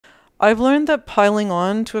I've learned that piling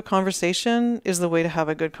on to a conversation is the way to have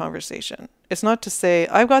a good conversation. It's not to say,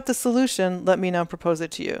 I've got the solution, let me now propose it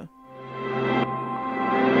to you.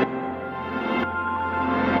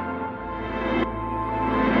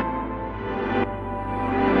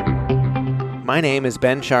 My name is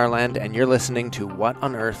Ben Charland, and you're listening to What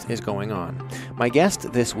on Earth is Going On. My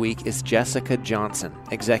guest this week is Jessica Johnson,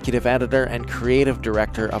 executive editor and creative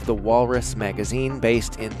director of the Walrus magazine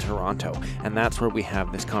based in Toronto, and that's where we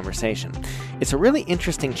have this conversation. It's a really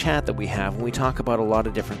interesting chat that we have when we talk about a lot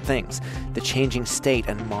of different things. The changing state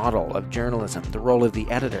and model of journalism, the role of the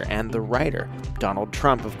editor and the writer, Donald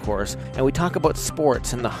Trump, of course, and we talk about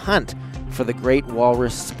sports and the hunt for the great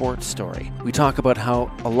Walrus sports story. We talk about how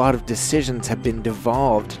a lot of decisions have been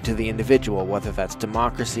devolved to the individual, whether that's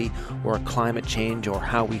democracy or climate change or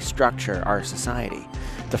how we structure our society.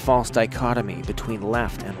 The false dichotomy between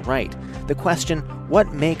left and right. The question,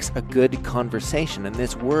 what makes a good conversation? And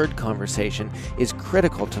this word conversation is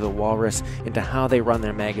critical to the Walrus into how they run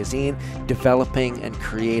their magazine, developing and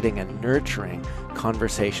creating and nurturing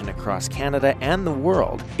conversation across Canada and the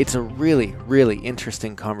world. It's a really, really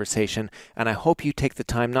interesting conversation, and I hope you take the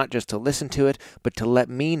time not just to listen to it, but to let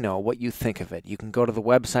me know what you think of it. You can go to the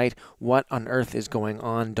website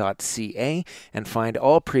whatonearthisgoingon.ca and find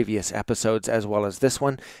all previous episodes as well as this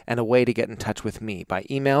one, and a way to get in touch with me by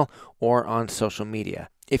email or on social media.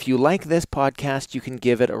 If you like this podcast, you can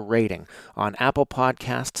give it a rating on Apple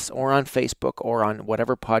Podcasts or on Facebook or on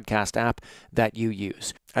whatever podcast app that you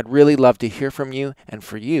use. I'd really love to hear from you and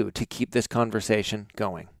for you to keep this conversation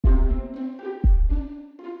going.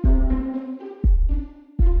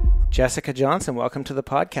 Jessica Johnson, welcome to the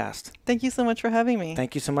podcast. Thank you so much for having me.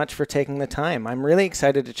 Thank you so much for taking the time. I'm really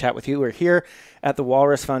excited to chat with you. We're here at the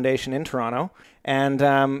Walrus Foundation in Toronto, and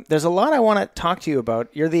there's a lot I want to talk to you about.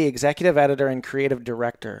 You're the executive editor and creative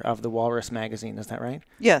director of the Walrus magazine, is that right?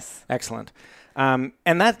 Yes. Excellent. And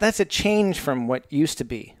that's a change from what used to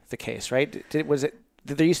be the case, right? Did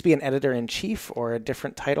there used to be an editor-in-chief or a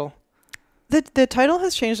different title? The title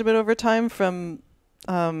has changed a bit over time from...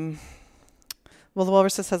 Well, the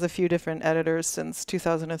Walrus has a few different editors since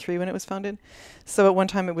 2003 when it was founded. So at one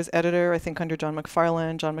time it was editor, I think under John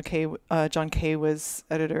McFarlane. John Kay was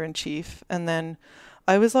editor-in-chief. And then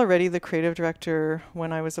I was already the creative director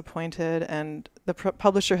when I was appointed, and the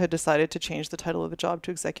publisher had decided to change the title of the job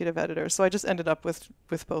to executive editor. So I just ended up with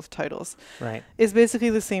both titles. Right. It's basically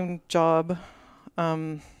the same job.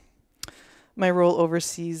 My role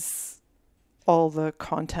oversees all the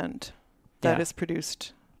content that is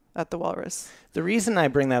produced at the Walrus. The reason I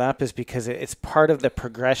bring that up is because it's part of the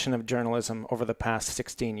progression of journalism over the past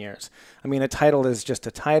 16 years. I mean, a title is just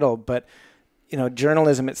a title, but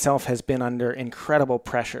journalism itself has been under incredible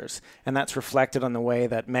pressures, and that's reflected on the way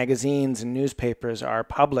that magazines and newspapers are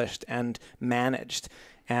published and managed.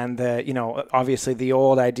 And obviously the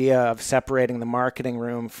old idea of separating the marketing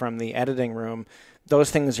room from the editing room,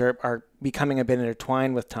 those things are becoming a bit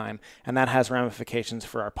intertwined with time, and that has ramifications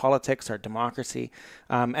for our politics, our democracy,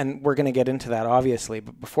 and we're going to get into that, obviously.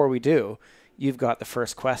 But before we do, you've got the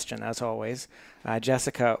first question, as always.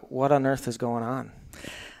 Jessica, what on earth is going on?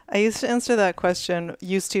 I used to answer that question,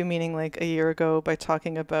 used to meaning like a year ago, by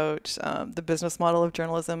talking about the business model of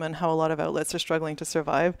journalism and how a lot of outlets are struggling to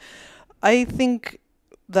survive. I think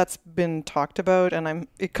that's been talked about, and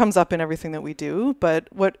it comes up in everything that we do, but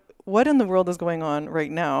what in the world is going on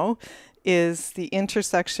right now is the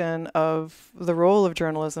intersection of the role of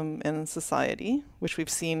journalism in society, which we've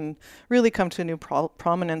seen really come to a new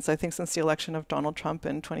prominence, I think, since the election of Donald Trump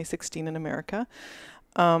in 2016 in America,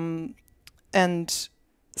 and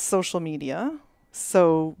social media.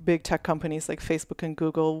 So big tech companies like Facebook and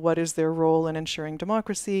Google, what is their role in ensuring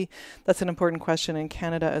democracy? That's an important question in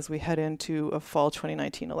Canada as we head into a fall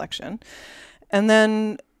 2019 election. And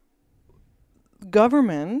then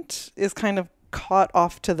government is kind of caught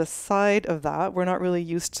off to the side of that. We're not really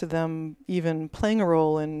used to them even playing a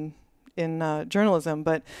role in journalism,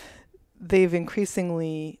 but they've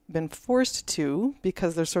increasingly been forced to,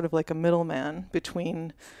 because they're sort of like a middleman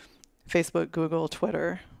between Facebook, Google,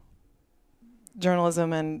 Twitter,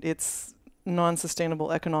 journalism and its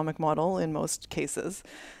non-sustainable economic model in most cases,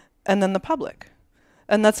 and then the public.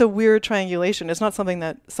 And that's a weird triangulation. It's not something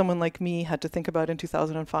that someone like me had to think about in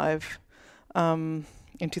 2005, in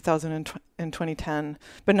 2010,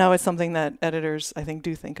 but now it's something that editors, I think,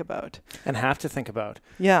 do think about. And have to think about.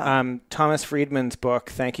 Yeah. Thomas Friedman's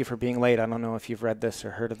book, Thank You for Being Late. I don't know if you've read this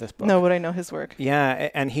or heard of this book. No, but I know his work. Yeah,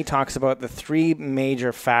 and he talks about the three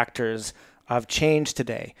major factors of change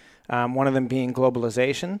today. One of them being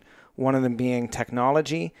globalization, one of them being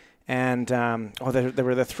technology, and there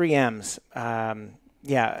were the three M's.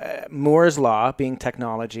 Moore's law being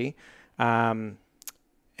technology. And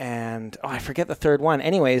I forget the third one.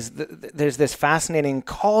 Anyways, there's this fascinating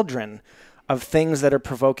cauldron of things that are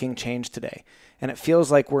provoking change today. And it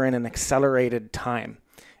feels like we're in an accelerated time.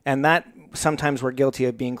 And that sometimes we're guilty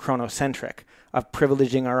of being chronocentric, of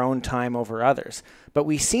privileging our own time over others. But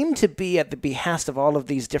we seem to be at the behest of all of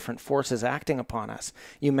these different forces acting upon us.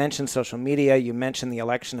 You mentioned social media. You mentioned the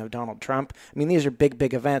election of Donald Trump. I mean, these are big,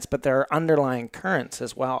 big events, but there are underlying currents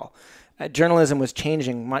as well. Journalism was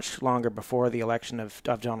changing much longer before the election of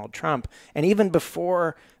Donald Trump, and even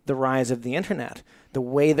before the rise of the internet. The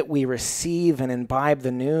way that we receive and imbibe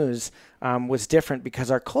the news was different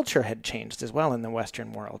because our culture had changed as well in the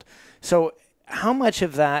Western world. So how much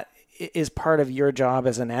of that is part of your job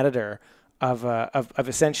as an editor of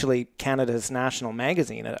essentially Canada's national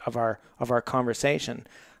magazine, of our conversation?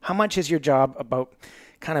 How much is your job about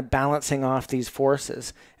kind of balancing off these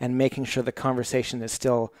forces and making sure the conversation is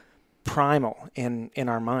still primal in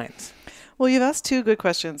our minds? Well, you've asked two good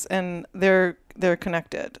questions, and they're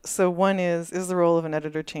connected. So one is the role of an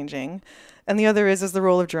editor changing? And the other is the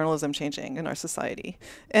role of journalism changing in our society?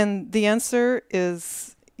 And the answer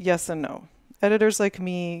is yes and no. Editors like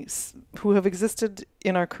me who have existed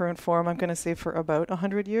in our current form, I'm going to say for about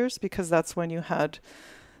 100 years, because that's when you had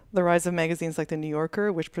the rise of magazines like The New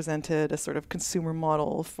Yorker, which presented a sort of consumer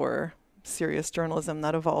model for serious journalism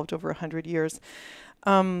that evolved over 100 years.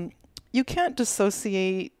 You can't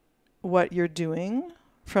dissociate what you're doing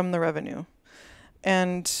from the revenue.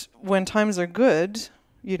 And when times are good,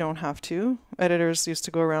 you don't have to. Editors used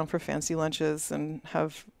to go around for fancy lunches and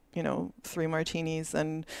have, 3 martinis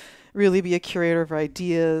and really be a curator of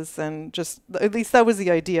ideas, and just, at least that was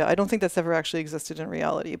the idea. I don't think that's ever actually existed in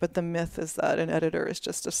reality, but the myth is that an editor is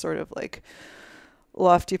just a sort of like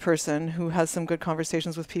lofty person who has some good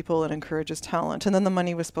conversations with people and encourages talent. And then the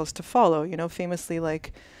money was supposed to follow, famously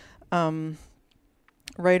like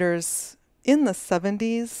writers in the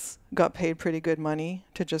 70s got paid pretty good money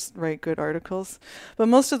to just write good articles. But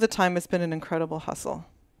most of the time it's been an incredible hustle.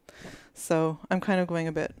 So I'm kind of going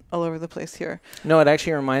a bit all over the place here. No, it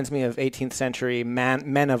actually reminds me of 18th century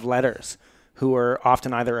men of letters who were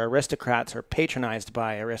often either aristocrats or patronized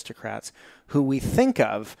by aristocrats, who we think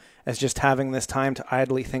of as just having this time to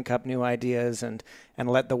idly think up new ideas and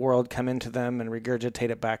let the world come into them and regurgitate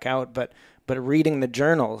it back out. But reading the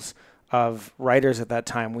journals of writers at that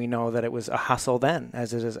time, we know that it was a hustle then,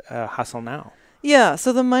 as it is a hustle now. Yeah,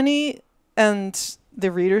 so the money and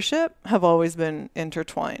the readership have always been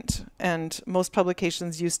intertwined. And most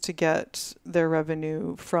publications used to get their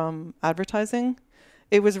revenue from advertising.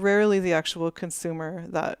 It was rarely the actual consumer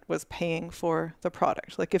that was paying for the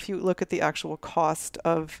product. Like if you look at the actual cost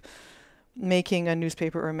of making a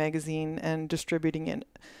newspaper or a magazine and distributing it,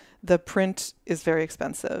 the print is very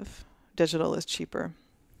expensive. Digital is cheaper.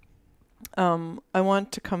 I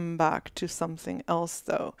want to come back to something else,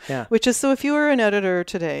 though, which is, so if you were an editor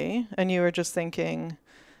today and you were just thinking,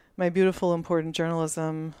 my beautiful, important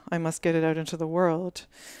journalism, I must get it out into the world,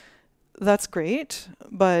 that's great,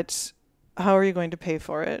 but how are you going to pay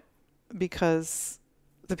for it? Because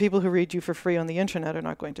the people who read you for free on the internet are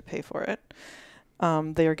not going to pay for it.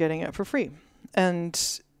 They are getting it for free.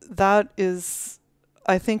 And that is,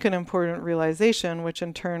 I think, an important realization, which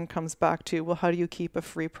in turn comes back to, well, how do you keep a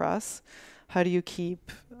free press? How do you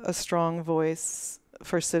keep a strong voice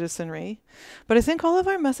for citizenry? But I think all of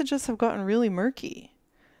our messages have gotten really murky.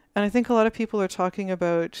 And I think a lot of people are talking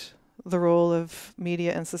about the role of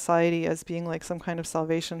media and society as being like some kind of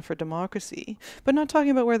salvation for democracy, but not talking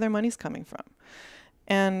about where their money's coming from.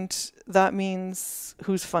 And that means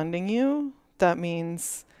who's funding you. That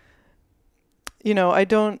means,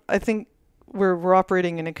 I think we're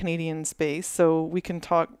operating in a Canadian space, so we can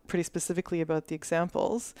talk pretty specifically about the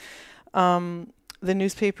examples. The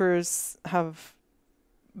newspapers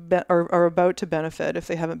are about to benefit, if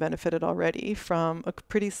they haven't benefited already, from a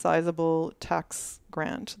pretty sizable tax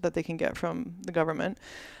grant that they can get from the government.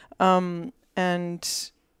 And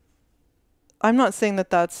I'm not saying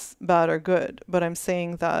that that's bad or good, but I'm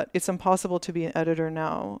saying that it's impossible to be an editor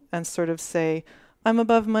now and sort of say, I'm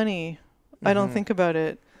above money. Mm-hmm. I don't think about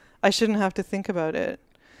it. I shouldn't have to think about it.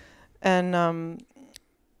 And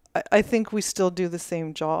I think we still do the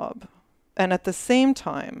same job. And at the same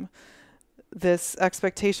time, this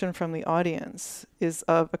expectation from the audience is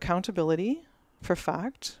of accountability for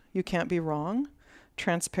fact. You can't be wrong.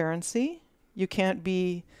 Transparency. You can't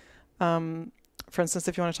be, for instance,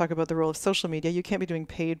 if you want to talk about the role of social media, you can't be doing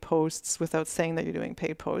paid posts without saying that you're doing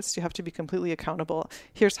paid posts. You have to be completely accountable.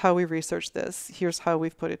 Here's how we researched this. Here's how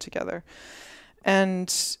we've put it together.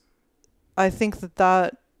 And I think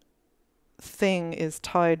that thing is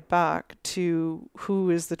tied back to who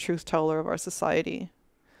is the truth teller of our society.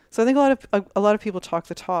 So I think a lot of people talk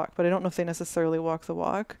the talk, but I don't know if they necessarily walk the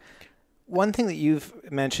walk. One thing that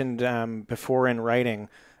you've mentioned before in writing,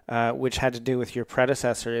 which had to do with your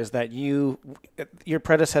predecessor, is that your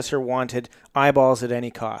predecessor wanted eyeballs at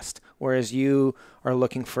any cost, whereas you are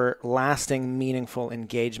looking for lasting, meaningful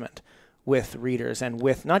engagement with readers, and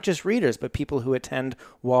with not just readers, but people who attend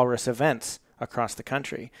Walrus events across the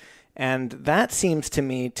country. And that seems to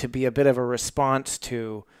me to be a bit of a response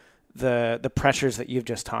to the pressures that you've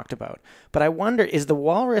just talked about. But I wonder, is the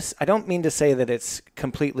Walrus, I don't mean to say that it's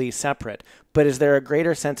completely separate, but is there a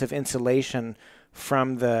greater sense of insulation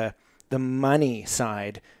from the money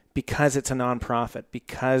side because it's a nonprofit,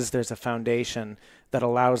 because there's a foundation that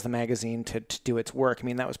allows the magazine to do its work? I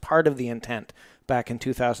mean, that was part of the intent back in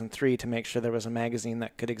 2003, to make sure there was a magazine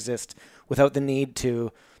that could exist without the need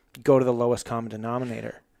to go to the lowest common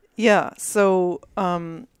denominator. Yeah, so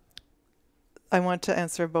I want to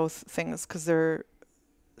answer both things because they're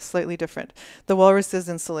slightly different. The Walrus is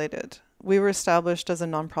insulated. We were established as a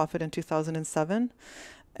nonprofit in 2007,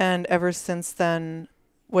 and ever since then,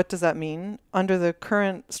 what does that mean? Under the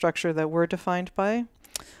current structure that we're defined by,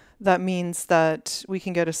 that means that we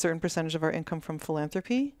can get a certain percentage of our income from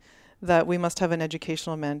philanthropy, that we must have an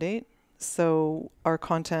educational mandate. So our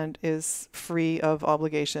content is free of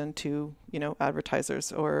obligation to,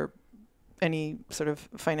 advertisers or any sort of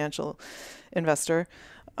financial investor.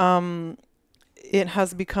 It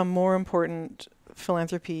has become more important,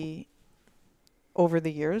 philanthropy, over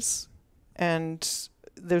the years. And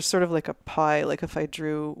there's sort of like a pie, like if I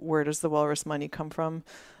drew where does the Walrus money come from,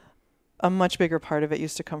 a much bigger part of it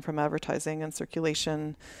used to come from advertising and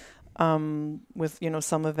circulation, with,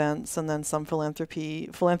 some events and then some philanthropy.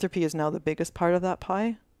 Philanthropy is now the biggest part of that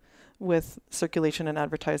pie, with circulation and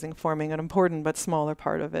advertising forming an important but smaller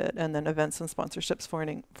part of it, and then events and sponsorships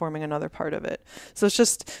forming another part of it. So it's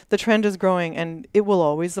just, the trend is growing, and it will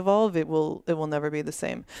always evolve. It will never be the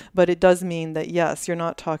same. But it does mean that, yes, you're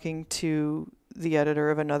not talking to the editor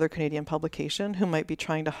of another Canadian publication who might be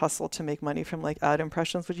trying to hustle to make money from like ad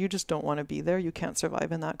impressions, but you just don't want to be there. You can't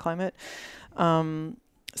survive in that climate.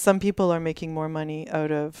 Some people are making more money out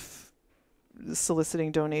of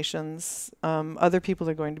soliciting donations. Other people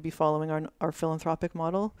are going to be following our philanthropic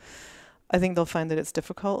model. I think they'll find that it's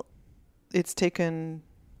difficult. It's taken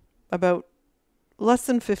about less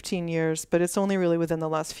than 15 years, but it's only really within the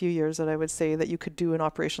last few years that I would say that you could do an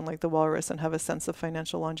operation like the Walrus and have a sense of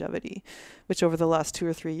financial longevity, which over the last 2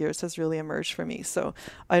 or 3 years has really emerged for me. So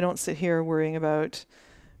I don't sit here worrying about,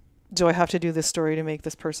 do I have to do this story to make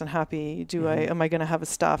this person happy? Am I going to have a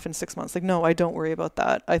staff in 6 months? Like, no, I don't worry about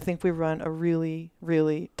that. I think we run a really,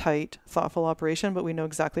 really tight, thoughtful operation, but we know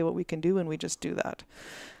exactly what we can do, and we just do that.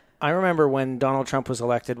 I remember when Donald Trump was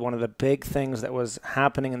elected, one of the big things that was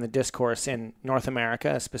happening in the discourse in North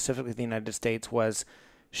America, specifically the United States, was,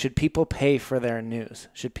 should people pay for their news?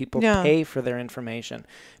 Should people pay for their information?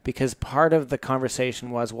 Because part of the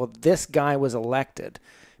conversation was, well, this guy was elected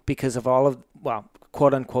because of all of,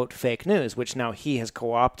 quote unquote, fake news, which now he has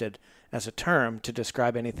co-opted as a term to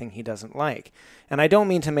describe anything he doesn't like. And I don't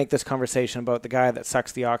mean to make this conversation about the guy that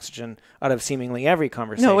sucks the oxygen out of seemingly every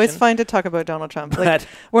conversation. No, it's fine to talk about Donald Trump. Like,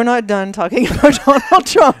 we're not done talking about Donald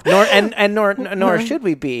Trump. Nor should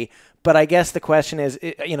we be. But I guess the question is,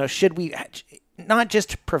 should we, not just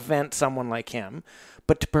to prevent someone like him,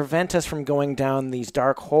 but to prevent us from going down these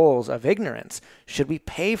dark holes of ignorance, should we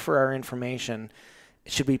pay for our information?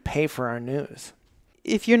 Should we pay for our news?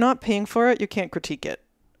 If you're not paying for it, you can't critique it.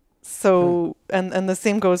 So, and the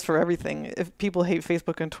same goes for everything. If people hate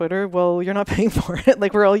Facebook and Twitter, well, you're not paying for it.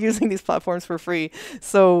 Like, we're all using these platforms for free.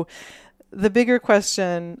 So the bigger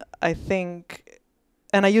question, I think,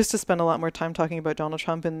 and I used to spend a lot more time talking about Donald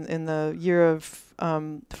Trump in the year of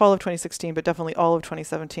fall of 2016, but definitely all of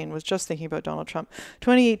 2017 was just thinking about Donald Trump.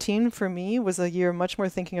 2018 for me was a year much more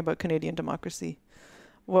thinking about Canadian democracy.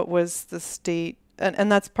 What was the state?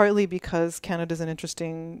 And that's partly because Canada's an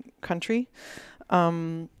interesting country.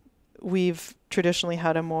 We've traditionally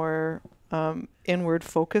had a more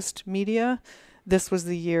inward-focused media. This was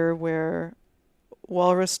the year where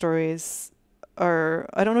Walrus stories are,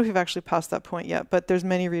 I don't know if you've actually passed that point yet, but there's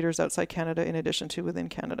many readers outside Canada in addition to within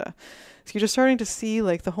Canada. So you're just starting to see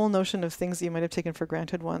like the whole notion of things that you might have taken for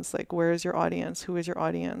granted once, like where is your audience? Who is your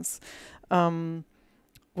audience?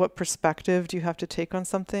 What perspective do you have to take on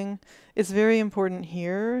something? It's very important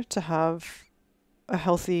here to have a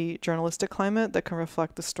healthy journalistic climate that can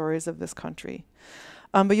reflect the stories of this country.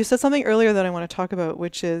 But you said something earlier that I want to talk about,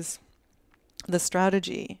 which is the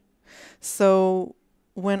strategy. So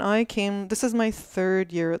when I came, this is my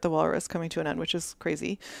third year at the Walrus, coming to an end, which is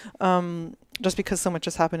crazy, just because so much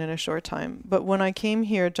has happened in a short time. But when I came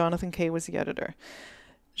here, Jonathan Kay was the editor.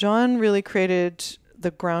 John really created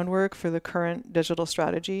the groundwork for the current digital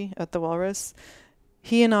strategy at the Walrus.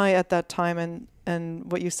 He and I at that time,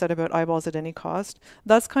 and what you said about eyeballs at any cost,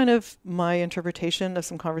 that's kind of my interpretation of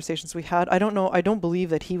some conversations we had. I don't know, I don't believe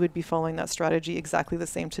that he would be following that strategy exactly the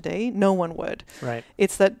same today. No one would. Right.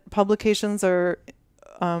 It's that publications are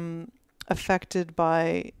affected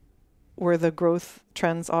by where the growth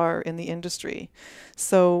trends are in the industry.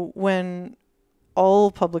 So when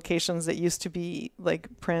all publications that used to be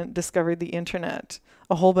like print discovered the internet,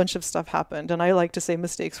 a whole bunch of stuff happened, and I like to say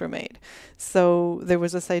mistakes were made. So there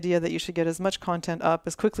was this idea that you should get as much content up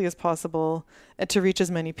as quickly as possible and to reach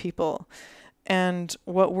as many people. And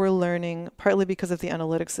what we're learning, partly because of the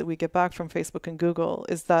analytics that we get back from Facebook and Google,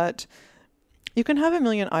 is that you can have 1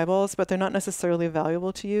 million eyeballs, but they're not necessarily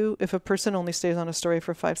valuable to you. If a person only stays on a story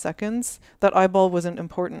for 5 seconds, that eyeball wasn't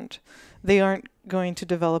important. They aren't going to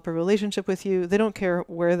develop a relationship with you. They don't care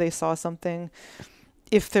where they saw something.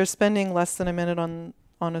 If they're spending less than a minute on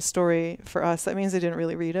a story for us, that means they didn't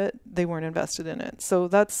really read it. They weren't invested in it. So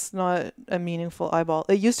that's not a meaningful eyeball.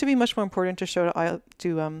 It used to be much more important to show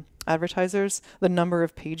to advertisers the number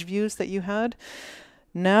of page views that you had.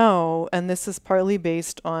 Now, and this is partly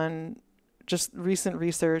based on just recent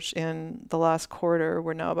research in the last quarter,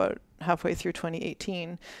 we're now about halfway through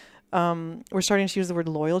 2018, we're starting to use the word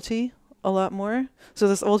loyalty a lot more. So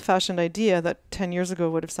this old-fashioned idea that 10 years ago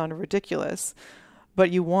would have sounded ridiculous,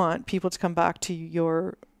 but you want people to come back to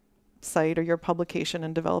your site or your publication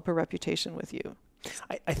and develop a reputation with you.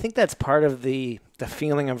 I think that's part of the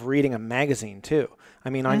feeling of reading a magazine too. I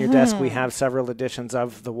mean, on your desk we have several editions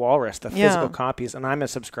of the Walrus, the physical copies, and I'm a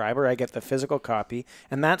subscriber. I get the physical copy,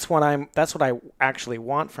 and that's what I actually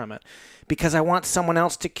want from it, because I want someone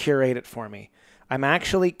else to curate it for me. I'm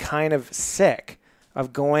actually kind of sick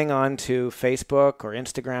of going on to Facebook or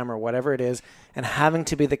Instagram or whatever it is and having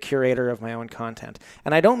to be the curator of my own content.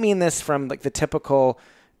 And I don't mean this from like the typical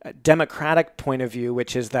democratic point of view,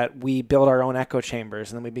 which is that we build our own echo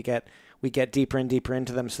chambers and then we get deeper and deeper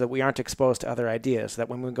into them so that we aren't exposed to other ideas, so that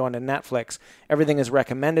when we go into Netflix, everything is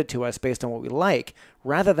recommended to us based on what we like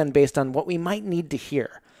rather than based on what we might need to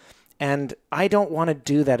hear. And I don't want to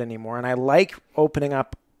do that anymore. And I like opening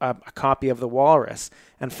up a copy of the Walrus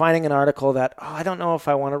and finding an article that, I don't know if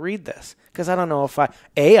I want to read this, because I don't know if I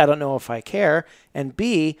don't know if I care, and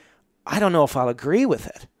B, I don't know if I'll agree with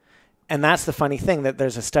it. And that's the funny thing, that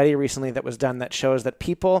there's a study recently that was done that shows that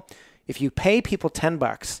people, if you pay people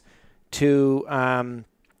 $10 to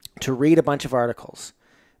read a bunch of articles,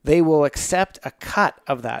 they will accept a cut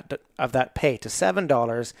of that pay to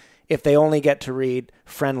 $7 if they only get to read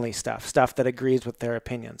friendly stuff that agrees with their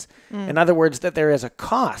opinions. In other words, that there is a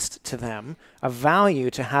cost to them, a value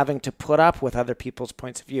to having to put up with other people's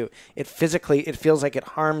points of view. It feels like it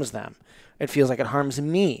harms them. It feels like it harms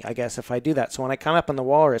me, I guess, if I do that. So when I come up on the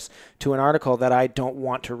Walrus to an article that I don't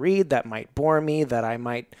want to read, that might bore me, that I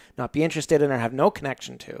might not be interested in or have no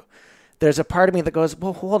connection to, there's a part of me that goes,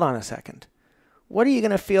 well, hold on a second. What are you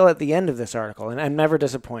going to feel at the end of this article? And I'm never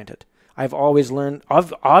disappointed. I've always learned,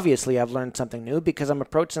 obviously I've learned something new because I'm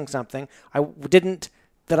approaching something that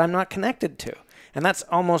I'm not connected to. And that's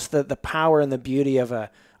almost the power and the beauty of a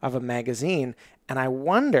magazine. And I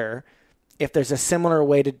wonder if there's a similar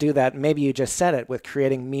way to do that, maybe you just said it, with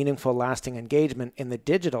creating meaningful, lasting engagement in the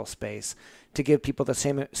digital space to give people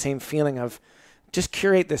the same feeling of, just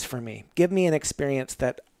curate this for me. Give me an experience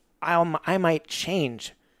that I might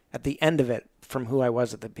change at the end of it from who I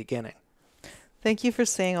was at the beginning. Thank you for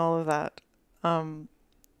saying all of that. I'm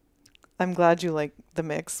glad you like the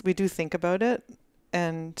mix. We do think about it,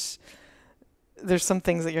 and there's some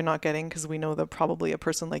things that you're not getting because we know that probably a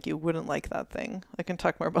person like you wouldn't like that thing. I can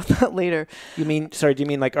talk more about that later. Do you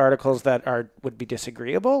mean like articles that would be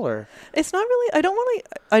disagreeable, or? It's not really,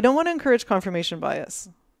 I don't want to encourage confirmation bias.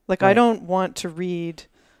 Like, right. I don't want to read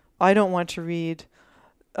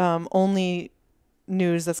only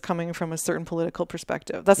news that's coming from a certain political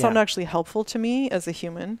perspective. That's not actually helpful to me as a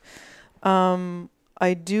human.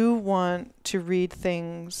 I do want to read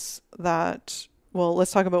things that, well,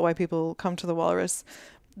 let's talk about why people come to the Walrus.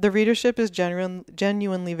 The readership is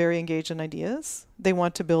genuinely very engaged in ideas. They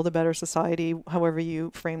want to build a better society, however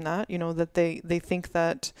you frame that, that they think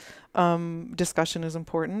that discussion is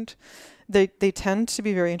important. They tend to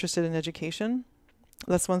be very interested in education.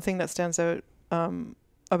 That's one thing that stands out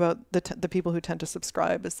about the people who tend to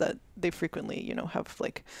subscribe, is that they frequently, have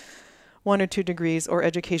like 1 or 2 degrees or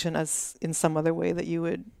education as in some other way that you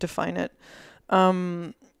would define it.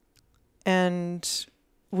 And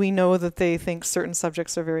we know that they think certain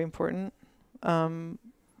subjects are very important.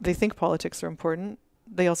 They think politics are important.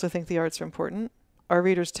 They also think the arts are important. Our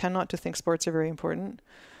readers tend not to think sports are very important,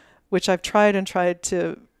 which I've tried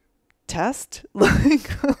to test.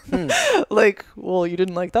 Like, well, you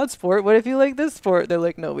didn't like that sport. What if you like this sport? They're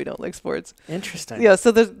like, no, we don't like sports. Interesting. Yeah.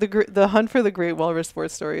 So the hunt for the great walrus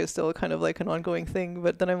sports story is still kind of like an ongoing thing.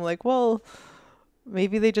 But then I'm like, well,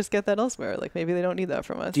 maybe they just get that elsewhere. Like, maybe they don't need that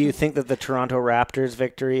from us. Do you think that the Toronto Raptors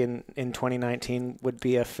victory in 2019 would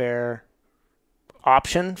be a fair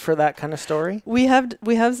option for that kind of story? We have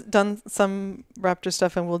done some Raptor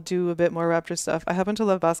stuff, and we'll do a bit more Raptor stuff. I happen to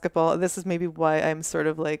love basketball. This is maybe why I'm sort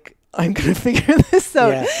of like, I'm going to figure this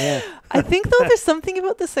out. Yeah. I think, though, there's something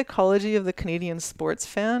about the psychology of the Canadian sports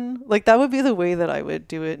fan. Like, that would be the way that I would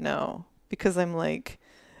do it now. Because I'm like,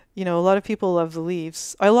 a lot of people love the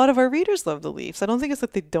Leafs. A lot of our readers love the Leafs. I don't think it's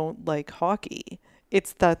that they don't like hockey.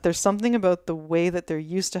 It's that there's something about the way that they're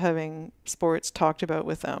used to having sports talked about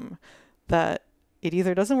with them that it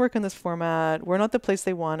either doesn't work in this format. We're not the place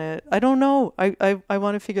they want it. I don't know. I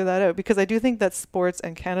want to figure that out, because I do think that sports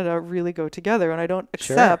and Canada really go together, and I don't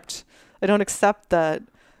accept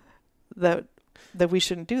that we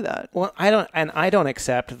shouldn't do that. Well, I don't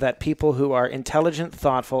accept that people who are intelligent,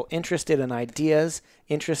 thoughtful, interested in ideas,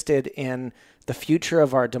 interested in the future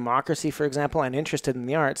of our democracy, for example, and interested in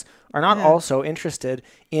the arts, are not also interested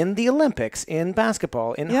in the Olympics, in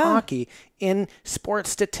basketball, in hockey, in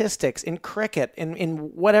sports statistics, in cricket, in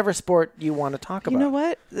whatever sport you want to talk about. You know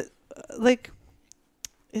what? Like,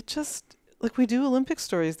 it just, like, we do Olympic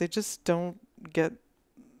stories. They just don't get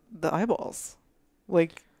the eyeballs.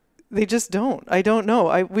 Like, they just don't. I don't know.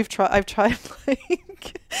 I've tried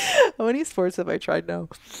like, how many sports have I tried now?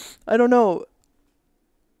 I don't know.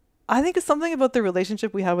 I think it's something about the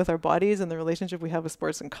relationship we have with our bodies and the relationship we have with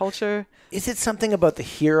sports and culture. Is it something about the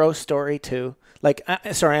hero story too? Like,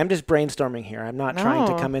 sorry, I'm just brainstorming here. I'm not trying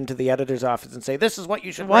to come into the editor's office and say, this is what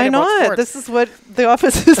you should write about sports. Why not? This is what the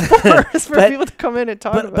office is for, is for people to come in and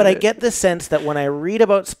talk about it. But I get the sense that when I read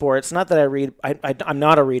about sports, not that I'm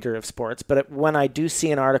not a reader of sports, but when I do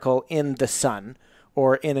see an article in The Sun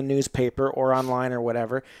or in a newspaper or online or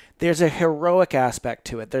whatever, there's a heroic aspect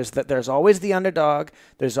to it. There's always the underdog.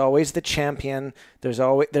 There's always the champion. There's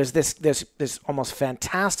this almost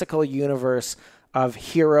fantastical universe of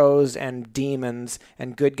heroes and demons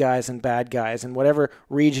and good guys and bad guys, and whatever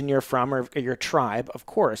region you're from or your tribe, of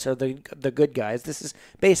course, are the good guys. This is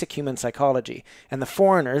basic human psychology. And the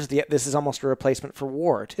foreigners, this is almost a replacement for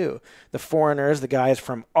war too. The foreigners, the guys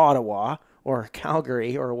from Ottawa or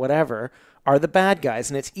Calgary or whatever, are the bad guys,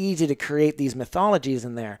 and it's easy to create these mythologies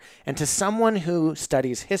in there. And to someone who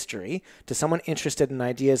studies history, to someone interested in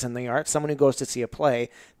ideas in the arts, someone who goes to see a play,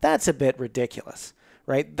 that's a bit ridiculous,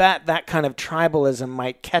 right? That kind of tribalism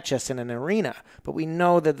might catch us in an arena, but we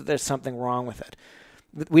know that there's something wrong with it.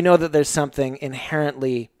 We know that there's something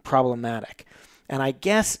inherently problematic. And I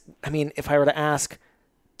guess, if I were to ask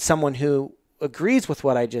someone who agrees with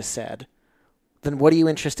what I just said, then what are you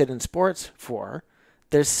interested in sports for?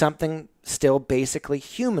 There's something still basically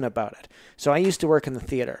human about it. So I used to work in the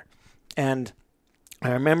theater, and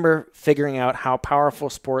I remember figuring out how powerful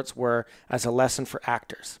sports were as a lesson for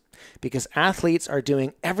actors, because athletes are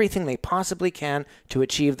doing everything they possibly can to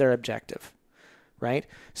achieve their objective, right?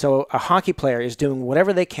 So a hockey player is doing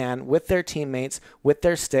whatever they can with their teammates, with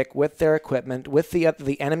their stick, with their equipment, with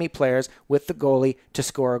the enemy players, with the goalie to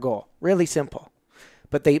score a goal. Really simple.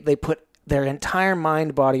 But they put their entire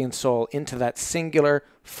mind, body, and soul into that singular,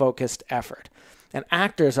 focused effort. And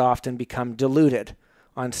actors often become deluded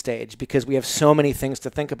on stage because we have so many things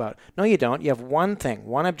to think about. No, you don't. You have one thing,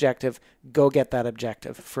 one objective. Go get that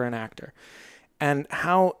objective for an actor. And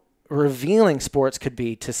how revealing sports could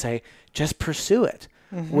be to say, just pursue it,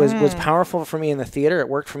 was powerful for me in the theater. It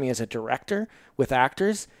worked for me as a director with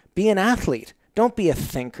actors. Be an athlete. Don't be a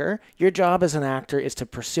thinker. Your job as an actor is to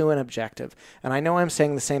pursue an objective. And I know I'm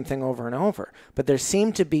saying the same thing over and over, but there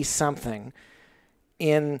seemed to be something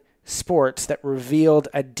in sports that revealed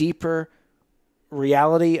a deeper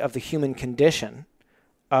reality of the human condition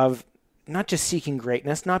of not just seeking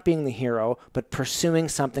greatness, not being the hero, but pursuing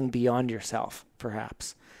something beyond yourself,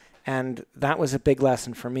 perhaps. And that was a big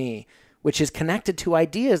lesson for me, which is connected to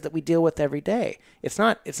ideas that we deal with every day. It's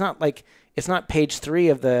not page 3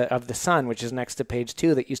 of the Sun, which is next to page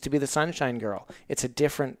 2 that used to be the Sunshine Girl. It's a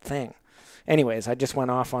different thing. Anyways, I just went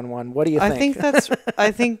off on one. What do you think?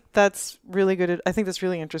 I think that's really good. I think that's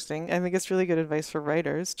really interesting. I think it's really good advice for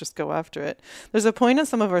writers. Just go after it. There's a point in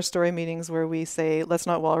some of our story meetings where we say, let's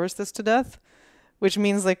not walrus this to death, which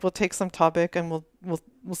means like we'll take some topic and we'll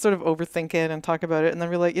sort of overthink it and talk about it, and then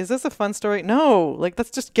we're like, is this a fun story? No, like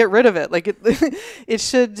let's just get rid of it. Like it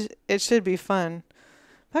should be fun.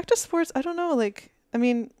 Back to sports, I don't know. Like, I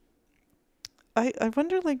mean, I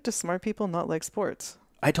wonder, like, do smart people not like sports?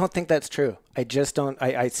 I don't think that's true. I just don't.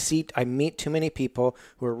 I meet too many people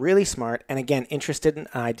who are really smart and, again, interested in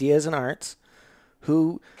ideas and arts,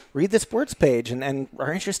 who read the sports page and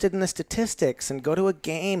are interested in the statistics and go to a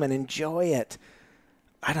game and enjoy it.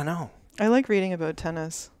 I don't know. I like reading about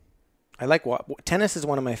tennis. Tennis is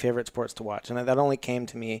one of my favorite sports to watch, and that only came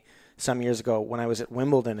to me some years ago when I was at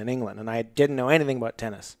Wimbledon in England, and I didn't know anything about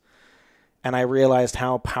tennis. And I realized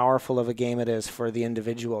how powerful of a game it is for the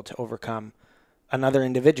individual to overcome another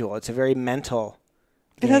individual. It's a very mental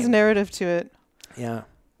game. It has narrative to it. Yeah.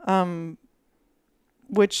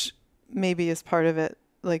 Which maybe is part of it,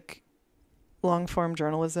 like long form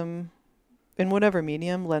journalism in whatever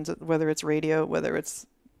medium lends it, whether it's radio, whether it's,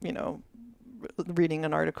 reading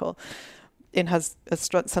an article. It has a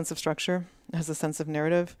sense of structure. It has a sense of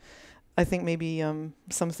narrative. I think maybe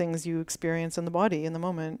some things you experience in the body in the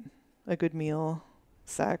moment, a good meal,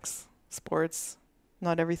 sex, sports,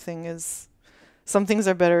 not everything is, some things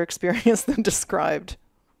are better experienced than described.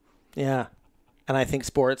 Yeah. And I think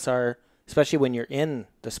sports are, especially when you're in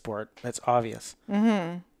the sport, that's obvious.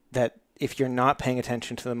 Mm-hmm. That if you're not paying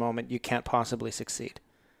attention to the moment, you can't possibly succeed.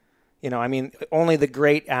 Only the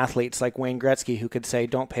great athletes like Wayne Gretzky who could say,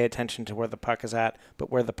 don't pay attention to where the puck is at, but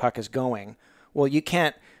where the puck is going. Well, you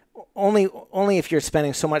can't, only if you're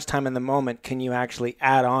spending so much time in the moment can you actually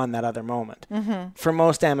add on that other moment. Mm-hmm. For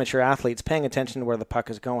most amateur athletes, paying attention to where the puck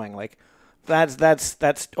is going, like that's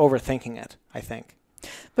overthinking it, I think.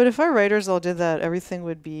 But if our writers all did that, everything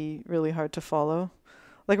would be really hard to follow.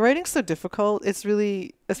 Like, writing's so difficult. It's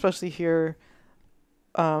really, especially here,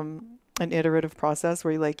 an iterative process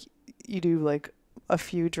where you do like a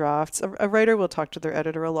few drafts. A writer will talk to their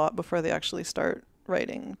editor a lot before they actually start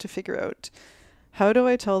writing to figure out, how do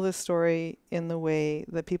I tell this story in the way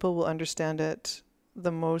that people will understand it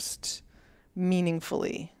the most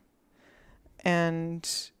meaningfully? And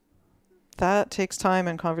that takes time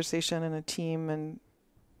and conversation and a team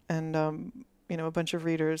and a bunch of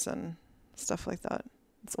readers and stuff like that.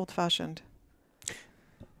 It's old-fashioned.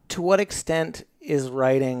 To what extent is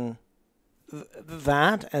writing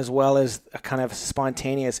that, as well as a kind of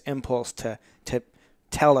spontaneous impulse to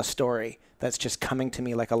tell a story that's just coming to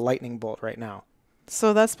me like a lightning bolt right now?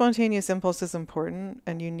 So that spontaneous impulse is important,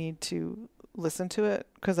 and you need to listen to it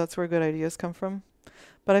because that's where good ideas come from.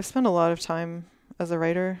 But I've spent a lot of time as a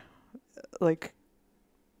writer, like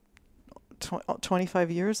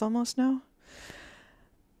 25 years almost now.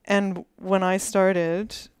 And when I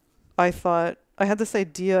started, I thought, I had this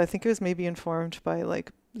idea, I think it was maybe informed by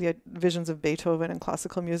like the visions of Beethoven and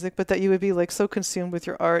classical music, but that you would be like so consumed with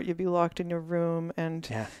your art, you'd be locked in your room. And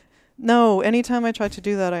no, anytime I tried to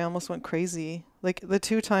do that, I almost went crazy. Like the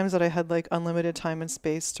 2 times that I had like unlimited time and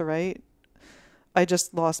space to write, I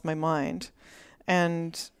just lost my mind.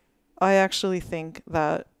 And I actually think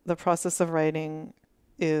that the process of writing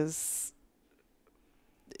is,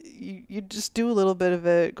 you just do a little bit of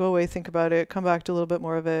it, go away, think about it, come back to a little bit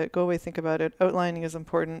more of it, go away, think about it. Outlining is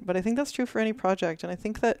important, but I think that's true for any project. And I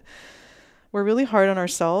think that we're really hard on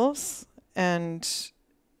ourselves, and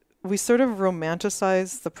we sort of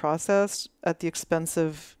romanticize the process at the expense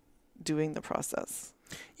of doing the process.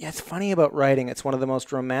 Yeah, it's funny about writing. It's one of the most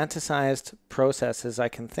romanticized processes I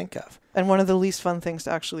can think of. And one of the least fun things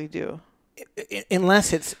to actually do.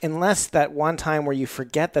 Unless that one time where you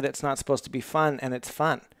forget that it's not supposed to be fun and it's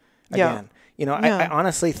fun again. Yeah. I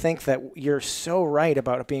honestly think that you're so right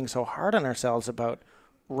about being so hard on ourselves about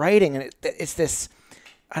writing. And it's this,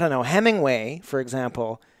 I don't know, Hemingway, for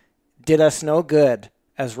example, did us no good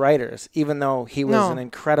as writers, even though he was an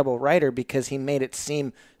incredible writer, because he made it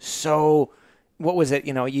seem so, what was it?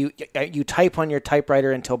 You type on your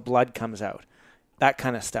typewriter until blood comes out, that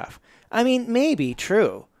kind of stuff. I mean, maybe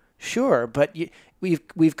true. Sure, but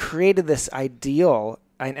we've created this ideal,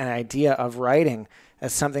 an idea of writing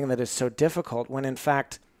as something that is so difficult, when in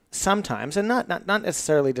fact sometimes, and not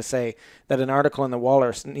necessarily to say that an article in the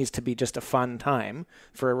Walrus needs to be just a fun time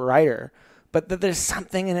for a writer, but that there's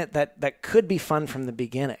something in it that could be fun from the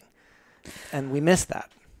beginning, and we miss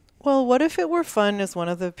that. Well, what if it were fun is one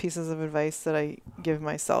of the pieces of advice that I give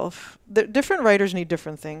myself. Different writers need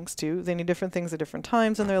different things too. They need different things at different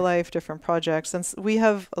times in their life, different projects. And we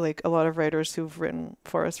have like a lot of writers who've written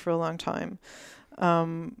for us for a long time.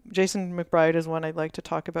 Jason McBride is one I'd like to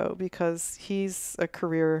talk about because he's a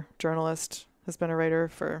career journalist, has been a writer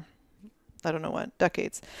for I don't know what,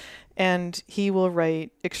 decades. And he will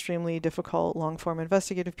write extremely difficult long-form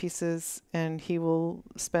investigative pieces, and he will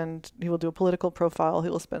do a political profile. He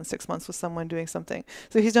will spend 6 months with someone doing something.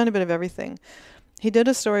 So he's done a bit of everything. He did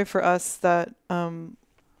a story for us that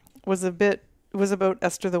was about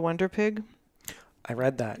Esther the Wonder Pig. I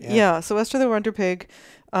read that. Yeah. Yeah. So Esther the Wonder Pig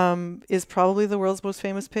is probably the world's most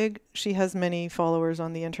famous pig. She has many followers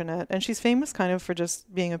on the internet, and she's famous kind of for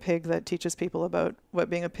just being a pig that teaches people about what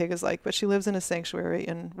being a pig is like. But she lives in a sanctuary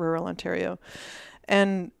in rural Ontario,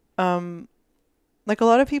 and like a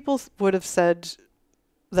lot of people would have said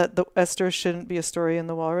that the Esther shouldn't be a story in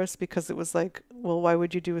the Walrus, because it was like, well, why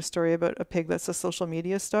would you do a story about a pig that's a social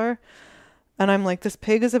media star? And I'm like, this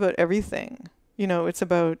pig is about everything. It's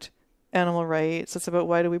about animal rights. It's about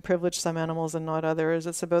why do we privilege some animals and not others.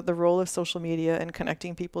 It's about the role of social media and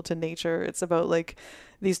connecting people to nature. It's about like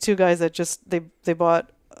these two guys that just they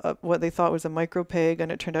bought what they thought was a micro pig,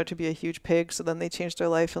 and it turned out to be a huge pig. So then they changed their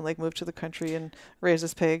life and like moved to the country and raised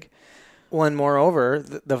this pig. Well, and moreover,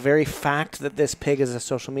 the very fact that this pig is a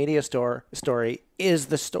social media story is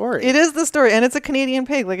the story. It is the story, and it's a Canadian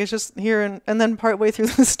pig. Like, it's just here, and then partway through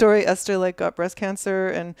the story, Esther like got breast cancer,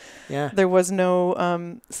 and there was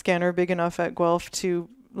no scanner big enough at Guelph to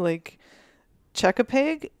like check a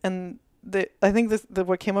pig. And I think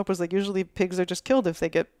what came up was like usually pigs are just killed if they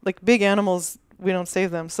get like big animals. We don't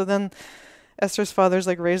save them. So then Esther's father's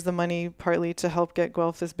like raised the money partly to help get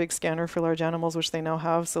Guelph this big scanner for large animals, which they now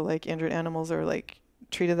have. So like injured animals are like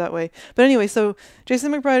treated that way. But anyway, so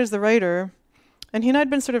Jason McBride is the writer, and he and I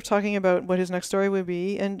had been sort of talking about what his next story would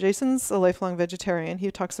be. And Jason's a lifelong vegetarian.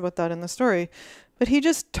 He talks about that in the story, but he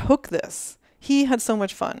just took this. He had so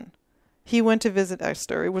much fun. He went to visit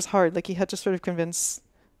Esther. It was hard. Like, he had to sort of convince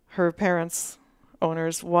her parents,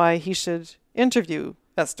 owners, why he should interview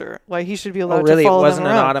Esther, why he should be allowed to follow it wasn't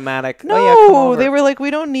them around. An automatic. No, oh, yeah, come over. They were like,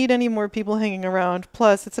 we don't need any more people hanging around.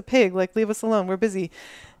 Plus, it's a pig. Like, leave us alone. We're busy.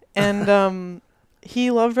 And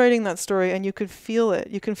he loved writing that story, and you could feel it.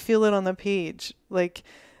 You can feel it on the page. Like,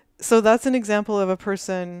 so that's an example of a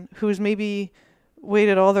person who's maybe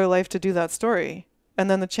waited all their life to do that story, and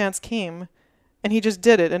then the chance came, and he just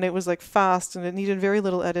did it, and it was like fast, and it needed very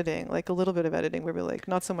little editing, like a little bit of editing, where we're like,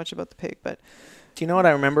 not so much about the pig, but. Do you know what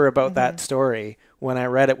I remember about that story when I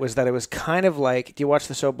read it was that it was kind of like, do you watch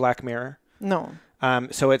the show Black Mirror? No.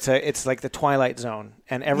 So it's like the Twilight Zone,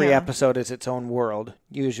 and every episode is its own world,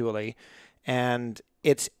 usually. And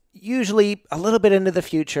it's usually a little bit into the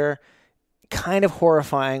future, kind of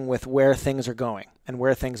horrifying with where things are going and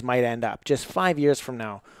where things might end up just 5 years from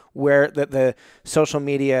now, where the social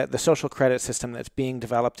media, the social credit system that's being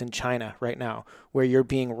developed in China right now, where you're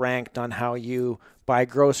being ranked on how you buy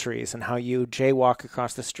groceries and how you jaywalk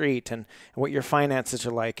across the street and what your finances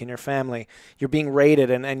are like in your family. You're being rated,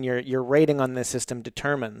 and your rating on this system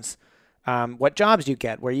determines what jobs you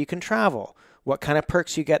get, where you can travel, what kind of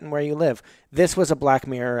perks you get and where you live. This was a Black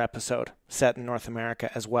Mirror episode set in North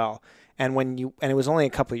America as well. And it was only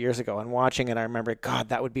a couple of years ago, and watching it, I remember, God,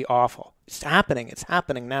 that would be awful. It's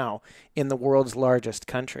happening now in the world's largest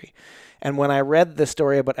country. And when I read the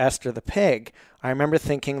story about Esther the pig, I remember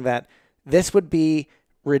thinking that this would be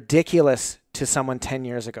ridiculous to someone 10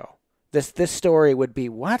 years ago. This story would be,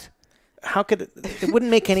 what? How could it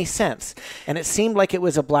wouldn't make any sense. And it seemed like it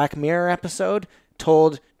was a Black Mirror episode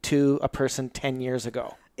told to a person 10 years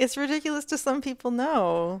ago. It's ridiculous to some people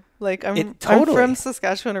now. Like, I'm from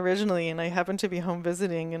Saskatchewan originally, and I happened to be home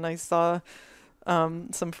visiting, and I saw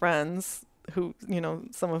some friends who,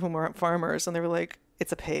 some of whom were farmers, and they were like,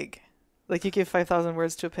 it's a pig. Like, you give 5,000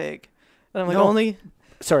 words to a pig. And I'm like,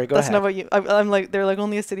 Sorry, go that's ahead. not what you... I'm like, they're like,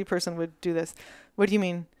 only a city person would do this. What do you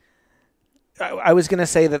mean? I was going to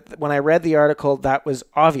say that when I read the article, that was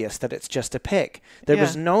obvious that it's just a pig. There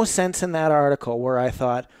was no sense in that article where I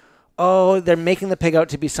thought, oh, they're making the pig out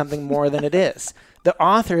to be something more than it is. The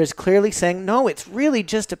author is clearly saying, no, it's really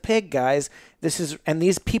just a pig, guys. And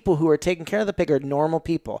these people who are taking care of the pig are normal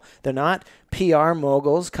people. They're not PR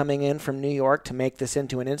moguls coming in from New York to make this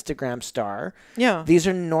into an Instagram star. Yeah. These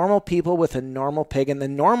are normal people with a normal pig, and the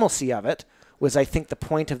normalcy of it was, I think, the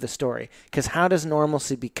point of the story. Because how does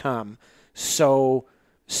normalcy become so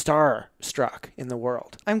star-struck in the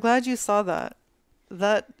world? I'm glad you saw that.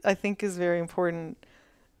 That, I think, is very important,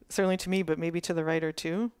 certainly to me, but maybe to the writer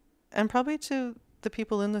too, and probably to the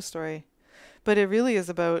people in the story. But it really is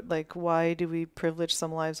about, like, why do we privilege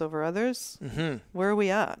some lives over others? Mm-hmm. Where are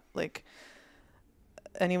we at? Like,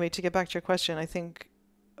 anyway, to get back to your question, I think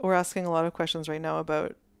we're asking a lot of questions right now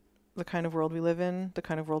about the kind of world we live in, the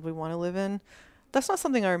kind of world we want to live in. That's not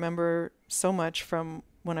something I remember so much from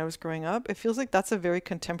when I was growing up. It feels like that's a very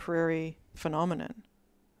contemporary phenomenon.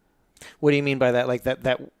 What do you mean by that? Like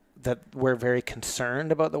that that we're very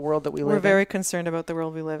concerned about the world that we live in? We're very concerned about the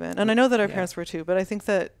world we live in. And I know that our parents were too, but I think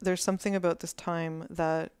that there's something about this time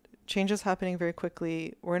that change is happening very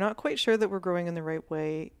quickly. We're not quite sure that we're growing in the right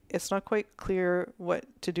way. It's not quite clear what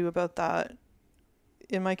to do about that.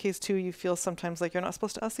 In my case too, you feel sometimes like you're not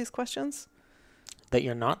supposed to ask these questions. That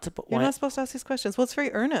you're not supposed... You're not supposed to ask these questions. Well, it's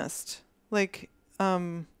very earnest. Like,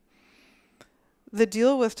 the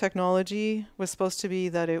deal with technology was supposed to be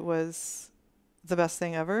that it was the best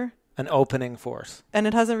thing ever. An opening force. And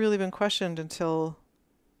it hasn't really been questioned until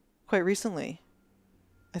quite recently,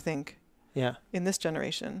 I think. Yeah. In this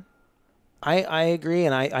generation. I agree.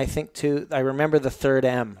 And I think too, I remember the third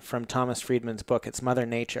M from Thomas Friedman's book. It's Mother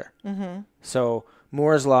Nature. Mm-hmm. So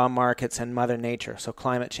Moore's Law, markets, and Mother Nature. So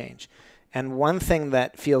climate change. And one thing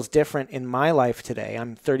that feels different in my life today,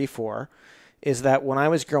 I'm 34, is that when I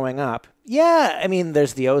was growing up, I mean,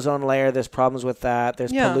 there's the ozone layer, there's problems with that,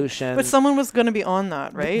 there's pollution. But someone was going to be on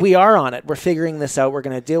that, right? We are on it. We're figuring this out. We're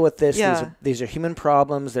going to deal with this. Yeah. These are human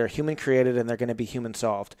problems. They're human created, and they're going to be human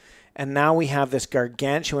solved. And now we have this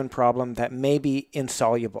gargantuan problem that may be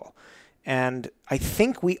insoluble. And I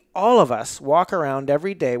think all of us walk around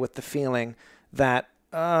every day with the feeling that,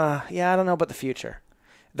 I don't know about the future.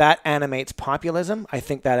 That animates populism. I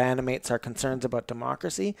think that animates our concerns about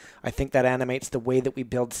democracy. I think that animates the way that we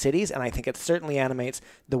build cities. And I think it certainly animates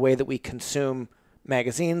the way that we consume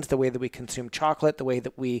magazines, the way that we consume chocolate, the way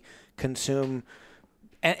that we consume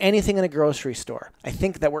anything in a grocery store. I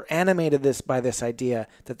think that we're animated by this idea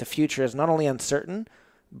that the future is not only uncertain,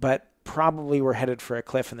 but probably we're headed for a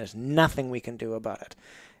cliff and there's nothing we can do about it.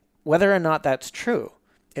 Whether or not that's true,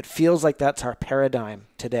 it feels like that's our paradigm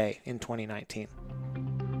today in 2019.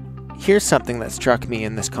 Here's something that struck me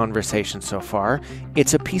in this conversation so far.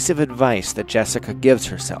 It's a piece of advice that Jessica gives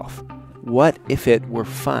herself. What if it were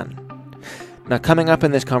fun? Now, coming up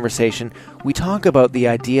in this conversation, we talk about the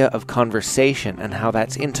idea of conversation and how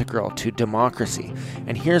that's integral to democracy.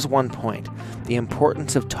 And here's one point: the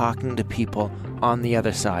importance of talking to people on the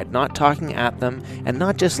other side, not talking at them and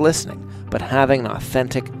not just listening, but having an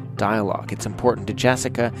authentic dialogue. It's important to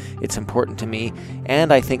Jessica, it's important to me,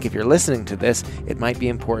 and I think if you're listening to this, it might be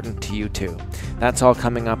important to you too. That's all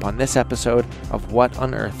coming up on this episode of What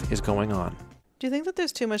on Earth is Going On. Do you think that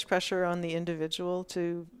there's too much pressure on the individual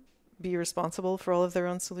to be responsible for all of their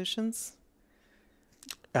own solutions?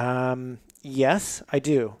 Yes, I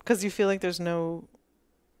do. Because you feel like there's no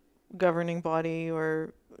governing body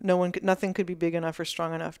or nothing could be big enough or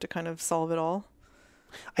strong enough to kind of solve it all?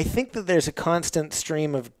 I think that there's a constant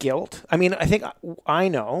stream of guilt. I mean, I think I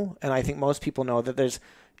know, and I think most people know that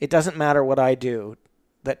it doesn't matter what I do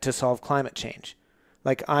to solve climate change.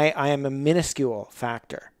 Like I am a minuscule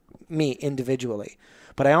factor, me individually.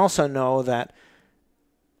 But I also know that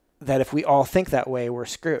if we all think that way, we're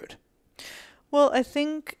screwed. Well, I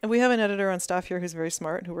think we have an editor on staff here who's very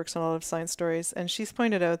smart, who works on a lot of science stories, and she's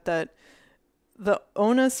pointed out that the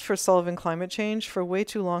onus for solving climate change for way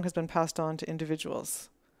too long has been passed on to individuals.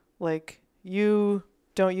 Like, you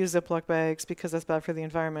don't use Ziploc bags because that's bad for the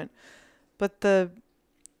environment. But the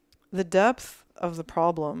depth of the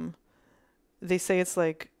problem, they say it's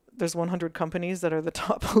like there's 100 companies that are the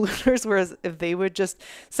top polluters, whereas if they would just...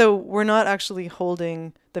 So we're not actually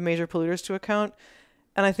holding the major polluters to account.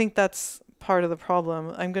 And I think that's part of the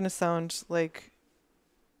problem. I'm going to sound like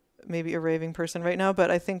maybe a raving person right now, but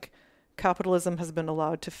I think capitalism has been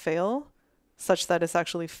allowed to fail such that it's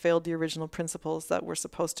actually failed the original principles that were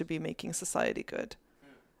supposed to be making society good.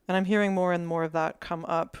 And I'm hearing more and more of that come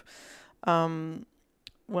up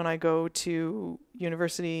when I go to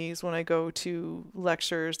universities, when I go to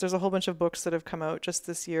lectures. There's a whole bunch of books that have come out just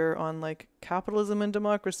this year on like capitalism and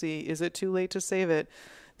democracy. Is it too late to save it?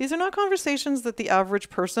 These are not conversations that the average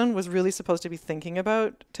person was really supposed to be thinking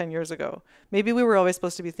about 10 years ago. Maybe we were always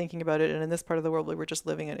supposed to be thinking about it, and in this part of the world, we were just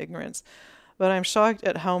living in ignorance. But I'm shocked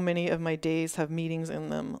at how many of my days have meetings in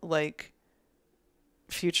them, like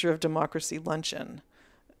Future of Democracy luncheon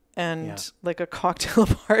and like a cocktail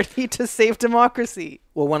party to save democracy.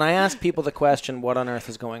 Well, when I ask people the question, what on earth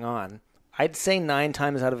is going on, I'd say 9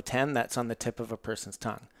 times out of 10, that's on the tip of a person's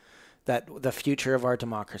tongue. That the future of our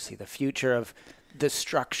democracy, the future of the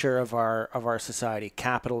structure of our society,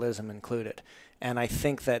 capitalism included. And I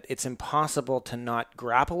think that it's impossible to not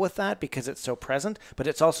grapple with that because it's so present, but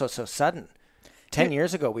it's also so sudden. 10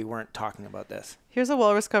 years ago, we weren't talking about this. Here's a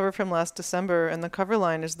Walrus cover from last December, and the cover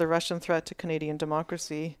line is "The Russian Threat to Canadian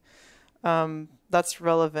Democracy." That's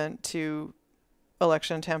relevant to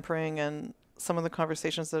election tampering and some of the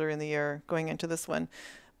conversations that are in the air going into this one.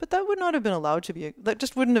 But that would not have been allowed to be. That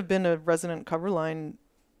just wouldn't have been a resonant cover line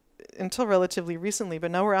until relatively recently,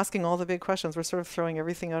 but now we're asking all the big questions. We're sort of throwing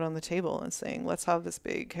everything out on the table and saying, let's have this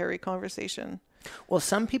big, hairy conversation. Well,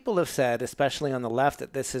 some people have said, especially on the left,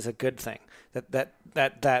 that this is a good thing. That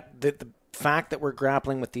the fact that we're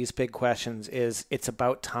grappling with these big questions is it's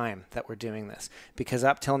about time that we're doing this. Because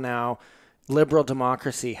up till now, liberal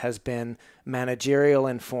democracy has been managerial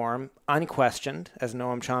in form, unquestioned, as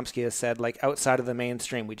Noam Chomsky has said, like outside of the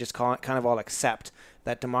mainstream. We just kind of all accept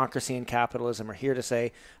that democracy and capitalism are here to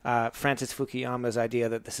say. Francis Fukuyama's idea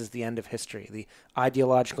that this is the end of history, the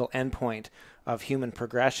ideological endpoint of human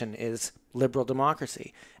progression is liberal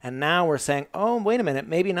democracy. And now we're saying, oh, wait a minute,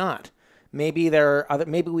 maybe not. Maybe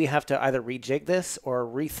we have to either rejig this or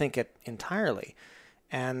rethink it entirely.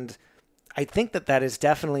 And I think that is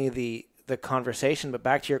definitely the conversation. But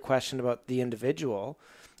back to your question about the individual,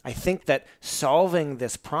 I think that solving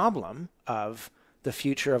this problem of the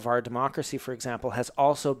future of our democracy, for example, has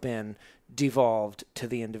also been devolved to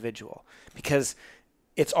the individual, because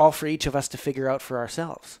it's all for each of us to figure out for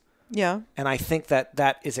ourselves. Yeah. And I think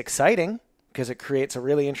that is exciting because it creates a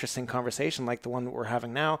really interesting conversation like the one that we're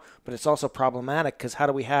having now, but it's also problematic because how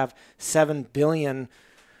do we have 7 billion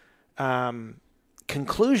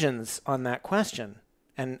conclusions on that question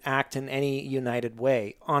and act in any united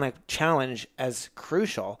way on a challenge as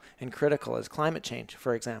crucial and critical as climate change,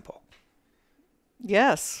 for example?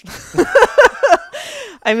 Yes.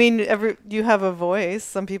 I mean, you have a voice.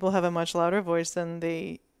 Some people have a much louder voice than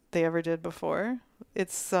they ever did before.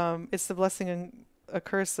 It's the blessing and a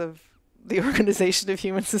curse of the organization of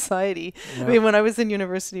human society. Yeah. I mean, when I was in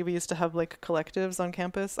university, we used to have like collectives on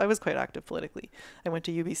campus. I was quite active politically. I went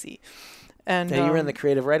to UBC. And you were in the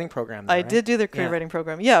creative writing program though, I right? did do the creative writing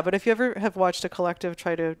program. Yeah, but if you ever have watched a collective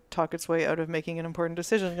try to talk its way out of making an important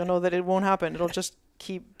decision, you'll know that it won't happen. It'll just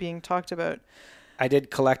keep being talked about. I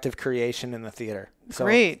did collective creation in the theater. So,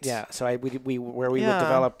 great. Yeah. So we would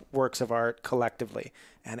develop works of art collectively,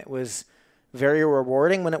 and it was very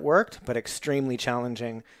rewarding when it worked, but extremely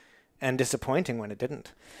challenging and disappointing when it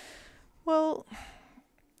didn't. Well,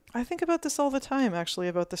 I think about this all the time, actually,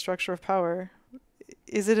 about the structure of power.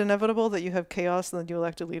 Is it inevitable that you have chaos and then you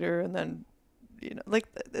elect a leader and then, like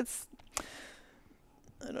it's,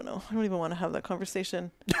 I don't know. I don't even want to have that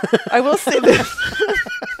conversation. I will say this.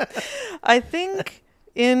 I think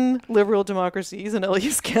in liberal democracies, and I'll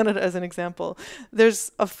use Canada as an example,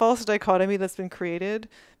 there's a false dichotomy that's been created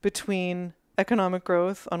between economic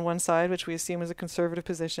growth on one side, which we assume is a conservative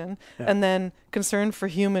position, and then concern for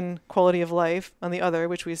human quality of life on the other,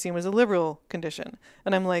 which we assume is a liberal condition.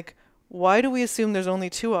 And I'm like, why do we assume there's only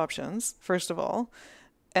two options, first of all,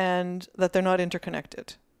 and that they're not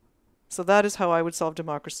interconnected? So that is how I would solve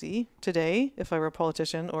democracy today, if I were a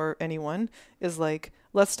politician or anyone, is like,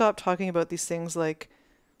 let's stop talking about these things like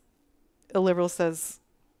a liberal says,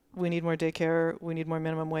 we need more daycare, we need more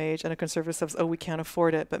minimum wage, and a conservative says, oh, we can't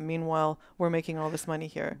afford it, but meanwhile, we're making all this money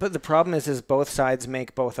here. But the problem is both sides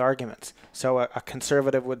make both arguments. So a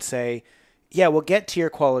conservative would say, yeah, we'll get to your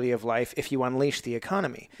quality of life if you unleash the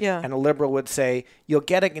economy. Yeah. And a liberal would say, you'll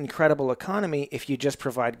get an incredible economy if you just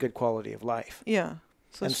provide good quality of life. Yeah.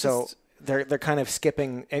 So they're kind of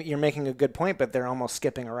skipping. You're making a good point, but they're almost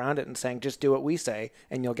skipping around it and saying, just do what we say,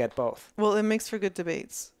 and you'll get both. Well, it makes for good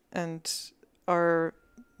debates. And our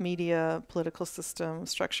media, political system,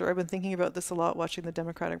 structure, I've been thinking about this a lot watching the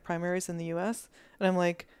Democratic primaries in the U.S. And I'm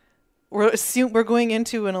like, we're going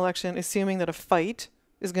into an election assuming that a fight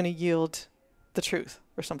is going to yield the truth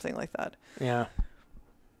or something like that. Yeah.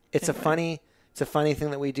 It's a funny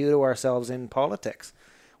thing that we do to ourselves in politics.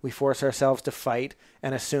 We force ourselves to fight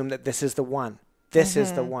and assume that this is the one. This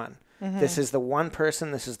is the one. Mm-hmm. This is the one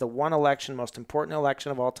person. This is the one election, most important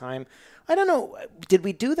election of all time. I don't know. Did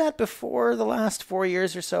we do that before the last 4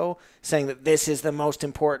 years or so, saying that this is the most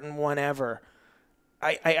important one ever?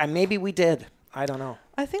 I maybe we did. I don't know.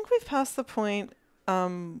 I think we've passed the point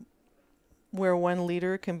where one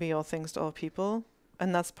leader can be all things to all people,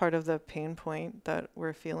 and that's part of the pain point that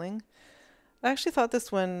we're feeling. I actually thought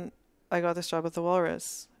this when I got this job at the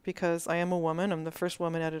Walrus, because I am a woman. I'm the first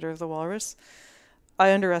woman editor of the Walrus.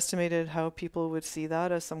 I underestimated how people would see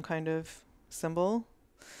that as some kind of symbol.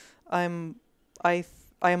 I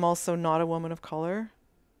am also not a woman of color.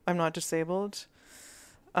 I'm not disabled.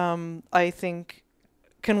 I think,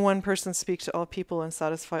 can one person speak to all people and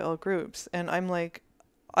satisfy all groups? And I'm like,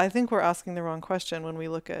 I think we're asking the wrong question when we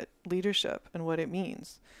look at leadership and what it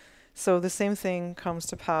means. So the same thing comes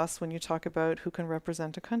to pass when you talk about who can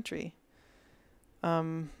represent a country.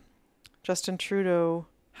 Justin Trudeau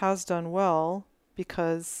has done well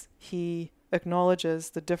because he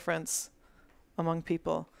acknowledges the difference among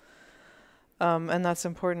people. And that's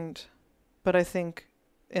important. But I think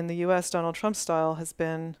in the US, Donald Trump's style has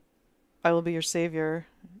been I will be your savior,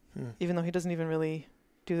 even though he doesn't even really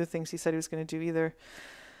do the things he said he was going to do either.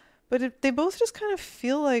 But they both just kind of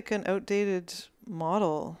feel like an outdated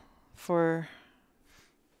model for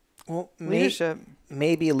leadership.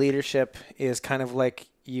 Maybe leadership is kind of like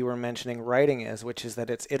you were mentioning writing is, which is that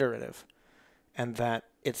it's iterative, and that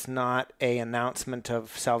it's not a announcement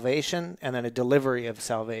of salvation and then a delivery of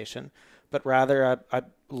salvation, but rather a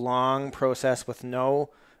long process with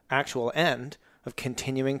no actual end of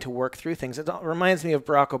continuing to work through things. It reminds me of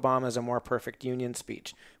Barack Obama's A More Perfect Union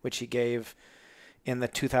speech, which he gave in the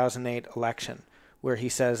 2008 election, where he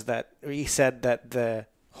said that the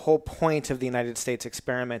whole point of the United States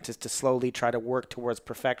experiment is to slowly try to work towards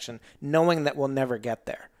perfection, knowing that we'll never get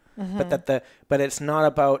there. But it's not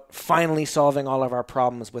about finally solving all of our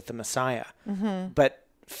problems with the Messiah, but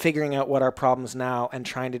figuring out what our problems now and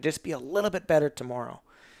trying to just be a little bit better tomorrow.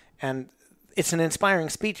 And it's an inspiring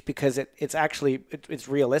speech because it's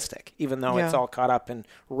realistic, even though it's all caught up in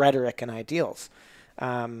rhetoric and ideals.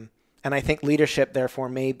 And I think leadership, therefore,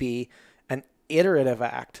 may be an iterative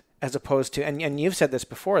act as opposed to, and you've said this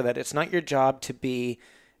before, that it's not your job to be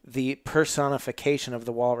the personification of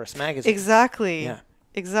the Walrus magazine. Exactly. Yeah.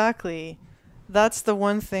 Exactly. That's the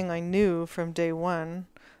one thing I knew from day one.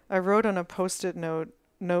 I wrote on a Post-it note,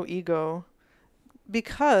 no ego,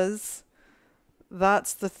 because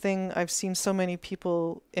that's the thing I've seen so many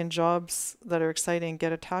people in jobs that are exciting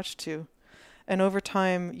get attached to. And over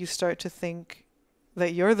time, you start to think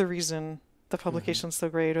that you're the reason the publication's so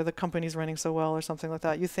great or the company's running so well or something like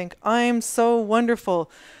that. You think, I'm so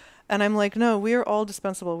wonderful. And I'm like, no, we are all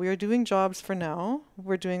dispensable. We are doing jobs for now.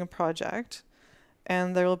 We're doing a project.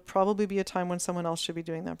 And there will probably be a time when someone else should be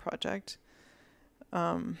doing that project.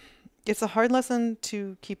 It's a hard lesson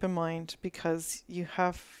to keep in mind because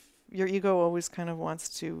your ego always kind of wants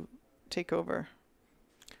to take over.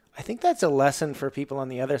 I think that's a lesson for people on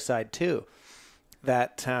the other side too,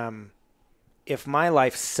 that if my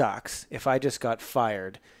life sucks, if I just got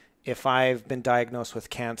fired, if I've been diagnosed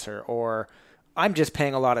with cancer, or I'm just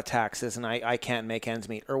paying a lot of taxes and I can't make ends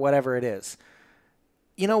meet, or whatever it is,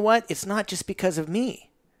 you know what? It's not just because of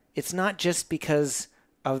me. It's not just because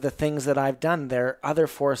of the things that I've done. There are other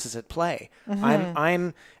forces at play.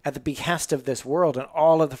 I'm at the behest of this world and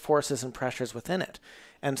all of the forces and pressures within it.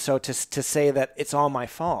 And so to say that it's all my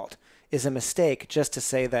fault is a mistake. Just to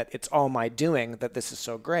say that it's all my doing that this is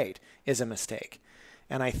so great is a mistake.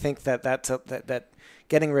 And I think that that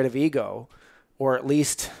getting rid of ego, or at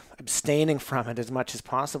least abstaining from it as much as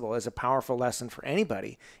possible, is a powerful lesson for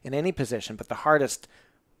anybody in any position. But the hardest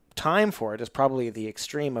time for it is probably the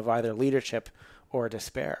extreme of either leadership or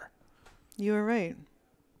despair. You are right.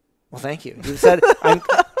 Well, thank you. You said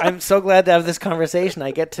I'm so glad to have this conversation.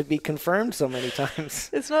 I get to be confirmed so many times.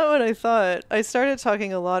 It's not what I thought. I started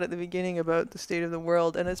talking a lot at the beginning about the state of the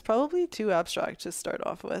world, and it's probably too abstract to start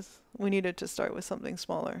off with. We needed to start with something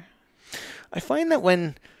smaller. I find that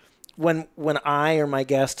when I or my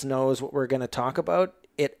guest knows what we're going to talk about,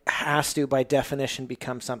 it has to, by definition,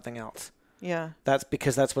 become something else. Yeah. That's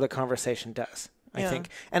because that's what a conversation does, I think.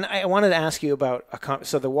 And I wanted to ask you about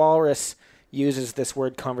so the Walrus uses this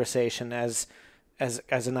word conversation as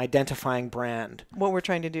an identifying brand. What we're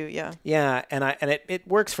trying to do, yeah. Yeah, and it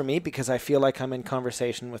works for me because I feel like I'm in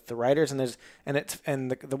conversation with the writers, and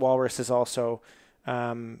the Walrus is also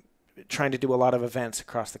trying to do a lot of events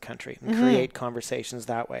across the country and create conversations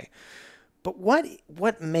that way. But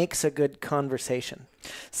what makes a good conversation?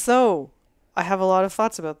 So I have a lot of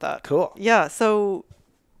thoughts about that. Cool. Yeah. So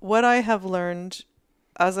what I have learned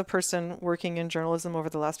as a person working in journalism over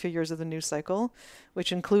the last few years of the news cycle,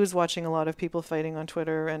 which includes watching a lot of people fighting on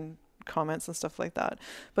Twitter and comments and stuff like that,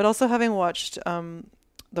 but also having watched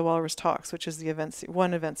the Walrus Talks, which is the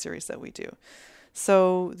one event series that we do.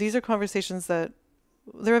 So these are conversations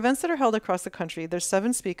they're events that are held across the country. There's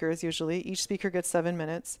 7 speakers usually. Each speaker gets 7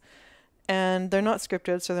 minutes. And they're not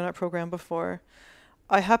scripted, so they're not programmed before.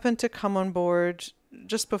 I happened to come on board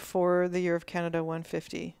just before the Year of Canada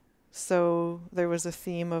 150. So there was a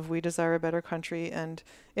theme of We Desire a Better Country, and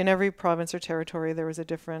in every province or territory there was a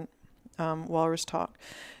different Walrus talk.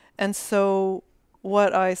 And so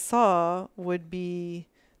what I saw would be,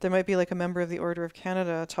 there might be like a member of the Order of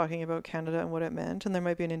Canada talking about Canada and what it meant, and there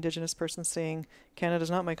might be an Indigenous person saying,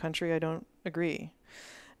 Canada's not my country, I don't agree.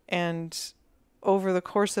 And over the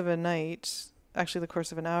course of a night, actually the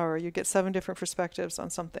course of an hour, you get 7 different perspectives on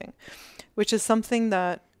something, which is something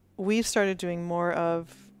that we've started doing more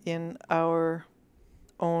of in our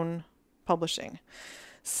own publishing.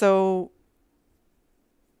 So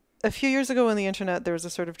a few years ago on the internet, there was a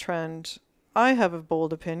sort of trend, I have a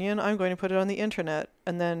bold opinion, I'm going to put it on the internet.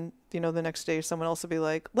 And then the next day someone else would be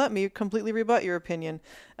like, let me completely rebut your opinion.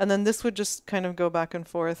 And then this would just kind of go back and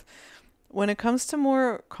forth. When it comes to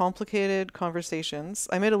more complicated conversations,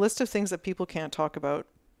 I made a list of things that people can't talk about,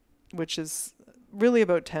 which is really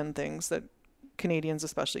about 10 things that Canadians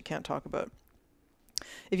especially can't talk about.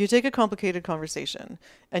 If you take a complicated conversation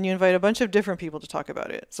and you invite a bunch of different people to talk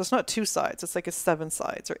about it, so it's not 2 sides, it's like a 7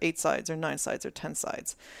 sides or 8 sides or 9 sides or 10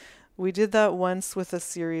 sides. We did that once with a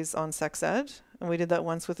series on sex ed, and we did that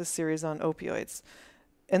once with a series on opioids.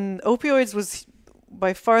 And opioids was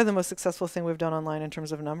by far the most successful thing we've done online in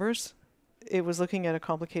terms of numbers. It was looking at a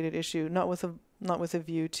complicated issue, not with a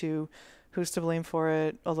view to who's to blame for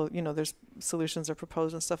it, although, there's solutions are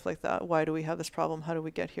proposed and stuff like that. Why do we have this problem? How do we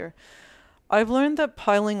get here? I've learned that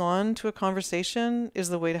piling on to a conversation is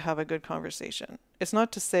the way to have a good conversation. It's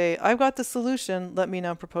not to say, I've got the solution, let me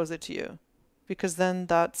now propose it to you. Because then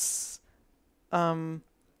that's,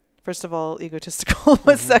 first of all, egotistical.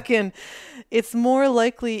 But second, it's more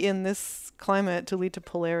likely in this climate to lead to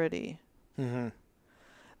polarity. Mm-hmm.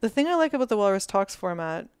 The thing I like about the Walrus Talks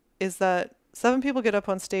format is that 7 people get up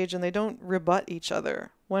on stage and they don't rebut each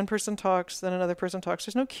other. One person talks, then another person talks.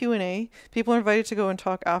 There's no Q&A. People are invited to go and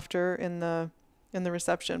talk after in the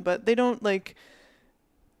reception, but they don't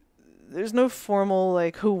there's no formal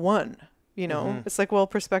who won, It's like, well,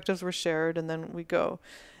 perspectives were shared and then we go.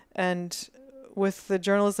 And with the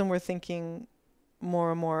journalism, we're thinking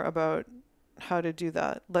more and more about how to do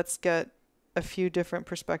that. Let's get a few different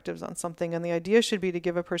perspectives on something. And the idea should be to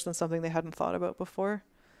give a person something they hadn't thought about before.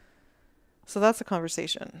 So that's a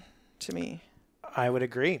conversation to me. I would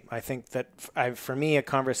agree. I think that for me, a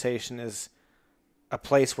conversation is a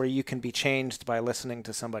place where you can be changed by listening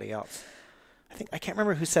to somebody else. I can't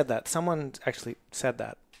remember who said that. Someone actually said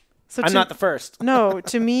that. So I'm not the first. No,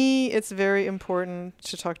 to me, it's very important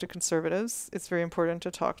to talk to conservatives. It's very important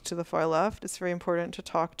to talk to the far left. It's very important to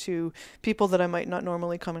talk to people that I might not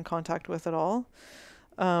normally come in contact with at all.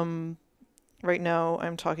 Right now,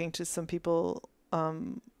 I'm talking to some people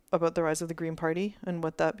about the rise of the Green Party and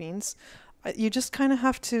what that means. You just kind of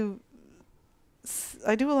have to...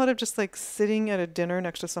 I do a lot of just sitting at a dinner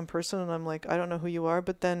next to some person and I'm like, I don't know who you are,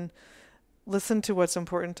 but then listen to what's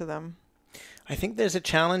important to them. I think there's a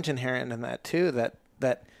challenge inherent in that too,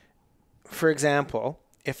 that for example,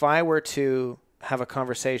 if I were to have a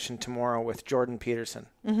conversation tomorrow with Jordan Peterson,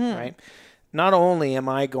 right? Not only am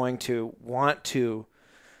I going to want to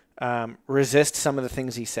resist some of the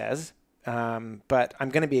things he says, but I'm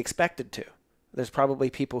going to be expected to. There's probably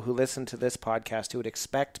people who listen to this podcast who would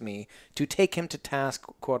expect me to take him to task,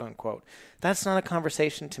 quote unquote. That's not a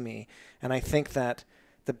conversation to me. And I think that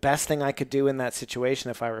the best thing I could do in that situation,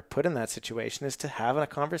 if I were put in that situation, is to have a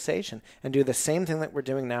conversation and do the same thing that we're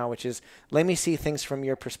doing now, which is let me see things from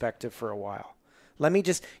your perspective for a while. Let me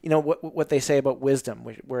just, what they say about wisdom,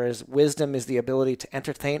 whereas wisdom is the ability to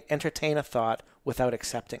entertain a thought without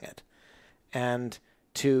accepting it. And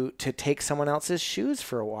to take someone else's shoes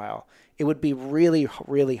for a while. It would be really,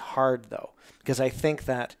 really hard, though, because I think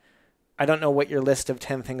that I don't know what your list of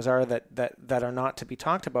 10 things are that are not to be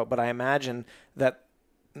talked about, but I imagine that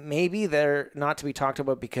maybe they're not to be talked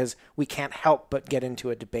about because we can't help but get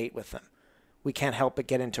into a debate with them. We can't help but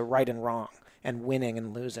get into right and wrong and winning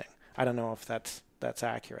and losing. I don't know if that's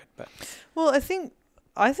accurate, but well, I think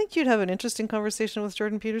you'd have an interesting conversation with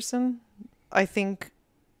Jordan Peterson. Why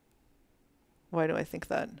do I think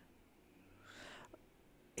that?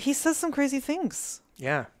 He says some crazy things.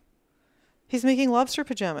 Yeah. He's making lobster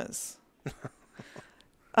pajamas.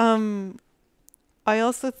 I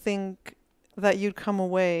also think that you'd come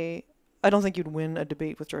away... I don't think you'd win a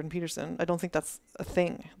debate with Jordan Peterson. I don't think that's a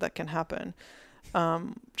thing that can happen.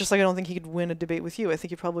 Just like I don't think he could win a debate with you. I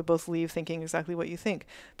think you'd probably both leave thinking exactly what you think.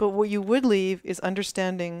 But what you would leave is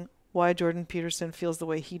understanding why Jordan Peterson feels the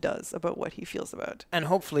way he does about what he feels about. And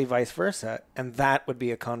hopefully vice versa. And that would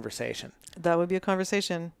be a conversation. That would be a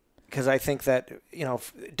conversation. Because I think that,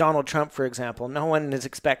 Donald Trump, for example, no one is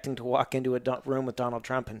expecting to walk into a room with Donald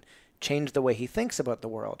Trump and change the way he thinks about the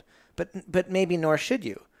world. But maybe nor should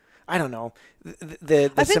you. I don't know.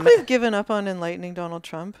 I think we've given up on enlightening Donald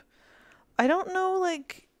Trump. I don't know,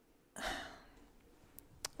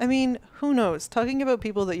 who knows? Talking about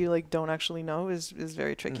people that you don't actually know is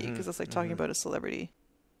very tricky because it's like talking about a celebrity.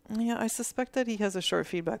 Yeah, I suspect that he has a short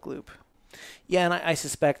feedback loop. Yeah, and I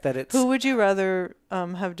suspect that it's... Who would you rather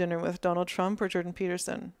have dinner with, Donald Trump or Jordan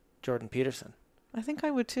Peterson? Jordan Peterson. I think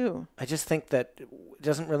I would too. I just think that it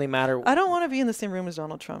doesn't really matter. I don't want to be in the same room as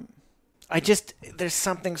Donald Trump. There's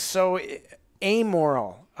something so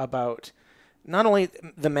amoral about not only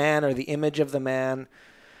the man or the image of the man,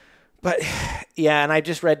 but yeah, and I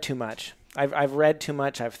just read too much. I've read too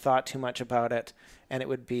much. I've thought too much about it. and it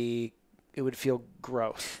would feel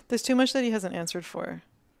gross. There's too much that he hasn't answered for.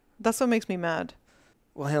 That's what makes me mad.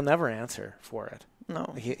 Well, he'll never answer for it.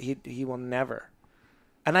 No. He will never.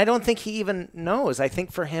 And I don't think he even knows. I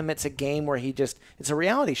think for him it's a game where it's a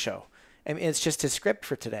reality show. I mean, it's just his script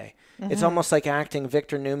for today. Mm-hmm. It's almost like acting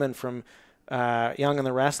Victor Newman from Young and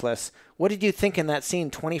the Restless. What did you think in that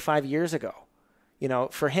scene 25 years ago? You know,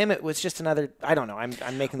 for him it was just another, I don't know,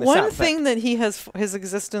 I'm making this up. One thing that his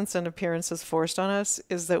existence and appearance has forced on us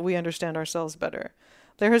is that we understand ourselves better.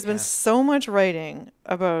 There has been so much writing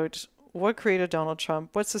about what created Donald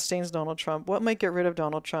Trump, what sustains Donald Trump, what might get rid of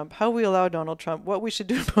Donald Trump, how we allow Donald Trump, what we should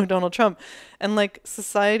do about Donald Trump. And like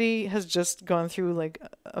society has just gone through like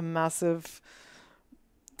a massive,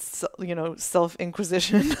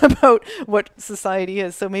 self-inquisition about what society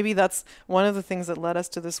is. So maybe that's one of the things that led us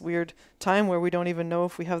to this weird time where we don't even know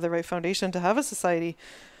if we have the right foundation to have a society.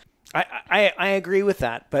 I agree with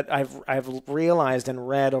that, but I've realized and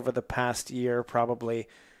read over the past year probably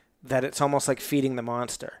that it's almost like feeding the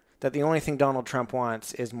monster. That the only thing Donald Trump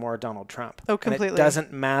wants is more Donald Trump. Oh, completely. And it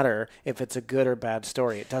doesn't matter if it's a good or bad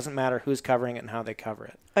story. It doesn't matter who's covering it and how they cover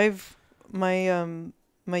it.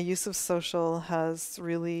 My use of social has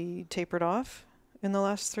really tapered off in the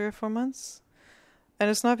last 3 or 4 months.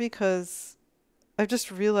 And it's not because I've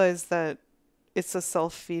just realized that it's a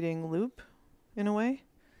self-feeding loop in a way.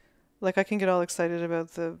 Like I can get all excited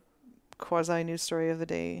about the quasi-news story of the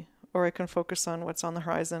day, or I can focus on what's on the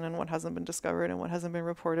horizon and what hasn't been discovered and what hasn't been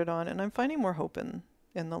reported on. And I'm finding more hope in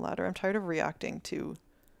the latter. I'm tired of reacting to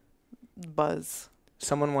buzz.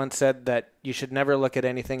 Someone once said that you should never look at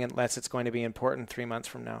anything unless it's going to be important 3 months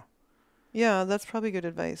from now. Yeah, that's probably good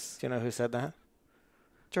advice. Do you know who said that?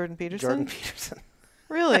 Jordan Peterson? Jordan Peterson.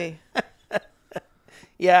 Really?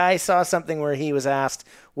 Yeah, I saw something where he was asked,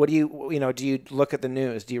 "What do you look at the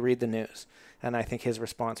news? Do you read the news?" And I think his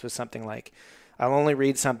response was something like, "I'll only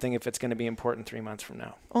read something if it's going to be important 3 months from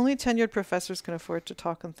now." Only tenured professors can afford to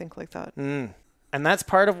talk and think like that. And that's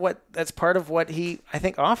part of what he, I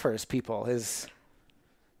think, offers people is,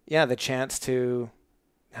 the chance to,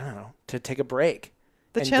 I don't know, to take a break.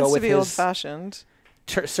 The chance to be old-fashioned.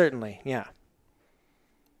 Certainly, yeah.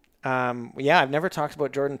 I've never talked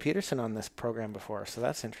about Jordan Peterson on this program before, so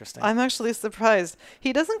that's interesting. I'm actually surprised.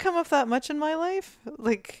 He doesn't come up that much in my life,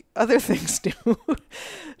 like other things do.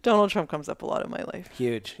 Donald Trump comes up a lot in my life.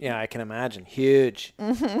 Huge. Yeah, I can imagine. Huge.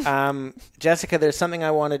 Jessica, there's something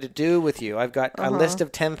I wanted to do with you. I've got a list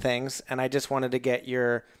of 10 things, and I just wanted to get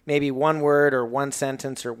your maybe one word or one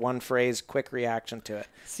sentence or one phrase quick reaction to it.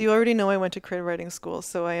 So you already know I went to creative writing school,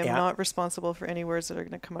 so I am not responsible for any words that are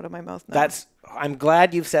going to come out of my mouth now. I'm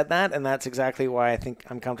glad you've said that, and that's exactly why I think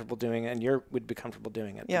I'm comfortable doing it, and you would be comfortable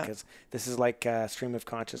doing it, because this is like stream of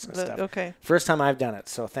consciousness stuff. Okay. First time I've done it,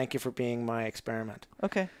 so thank you for being my experiment.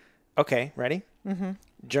 Okay. Okay, ready? Mm-hmm.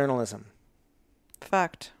 Journalism.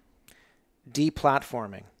 Fact.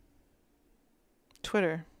 Deplatforming.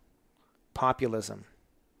 Twitter. Populism.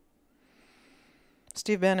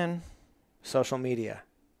 Steve Bannon. Social media.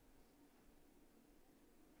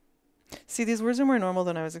 See, these words are more normal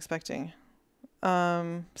than I was expecting.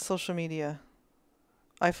 Social media.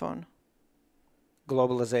 iPhone.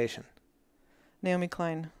 Globalization. Naomi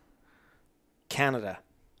Klein. Canada.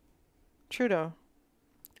 Trudeau.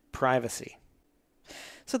 Privacy.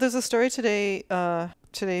 So there's a story today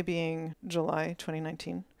being July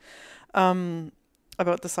 2019,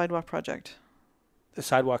 about the Sidewalk Project. The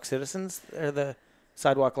Sidewalk Citizens or the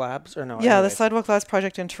Sidewalk Labs or no? Yeah, anyways. the Sidewalk Labs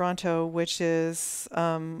project in Toronto, which is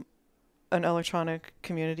an electronic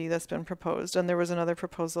community that's been proposed. And there was another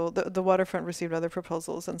proposal. The waterfront received other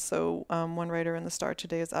proposals. And so one writer in the Star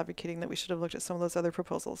today is advocating that we should have looked at some of those other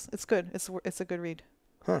proposals. It's good. It's a good read.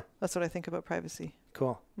 Huh. That's what I think about privacy.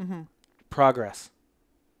 Cool. Mm-hmm. Progress.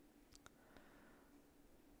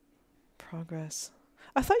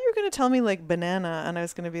 I thought you were going to tell me like banana, and I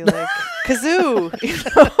was going to be like kazoo. You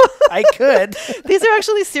know? I could. These are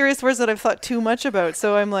actually serious words that I've thought too much about.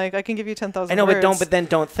 So I'm like, I can give you 10,000 I know, words. but then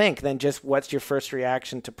don't think. Then just what's your first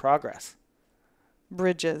reaction to progress?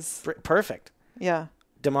 Bridges. Perfect. Yeah.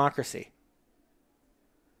 Democracy.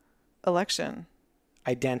 Election.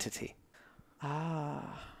 Identity.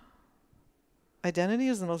 Identity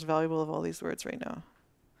is the most valuable of all these words right now.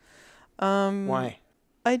 Why?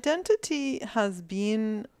 Identity has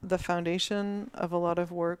been the foundation of a lot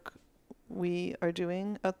of work we are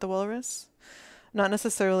doing at the Walrus. Not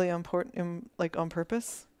necessarily on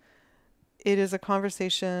purpose. It is a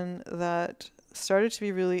conversation that started to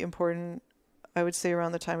be really important, I would say,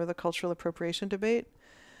 around the time of the cultural appropriation debate,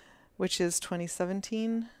 which is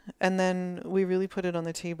 2017. And then we really put it on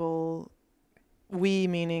the table, we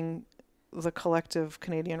meaning the collective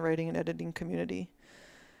Canadian writing and editing community.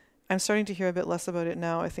 I'm starting to hear a bit less about it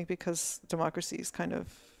now, I think because democracy's kind of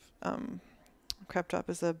crept up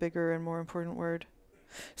as a bigger and more important word.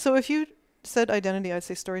 So if you said identity, I'd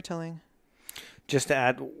say storytelling. Just to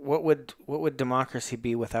add, what would democracy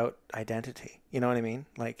be without identity? You know what I mean?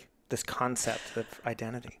 Like this concept of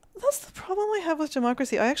identity. That's the problem I have with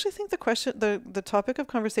democracy. I actually think the topic of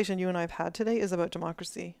conversation you and I have had today is about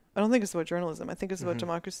democracy. I don't think it's about journalism. I think it's about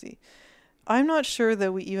democracy. I'm not sure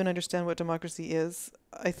that we even understand what democracy is.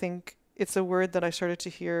 I think it's a word that I started to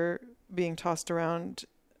hear being tossed around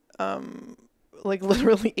like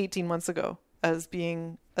literally 18 months ago as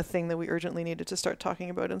being a thing that we urgently needed to start talking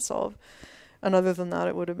about and solve. And other than that,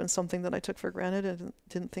 it would have been something that I took for granted and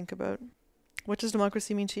didn't think about. What does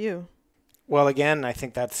democracy mean to you? Well, again, I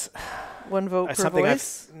think that's... One vote per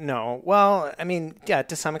voice? No. Well, I mean, yeah,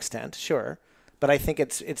 to some extent, sure. But I think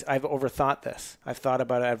it's. I've overthought this. I've thought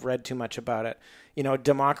about it. I've read too much about it. You know,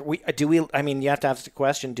 I mean, you have to ask the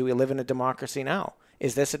question, do we live in a democracy now?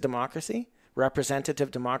 Is this a democracy? Representative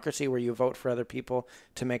democracy where you vote for other people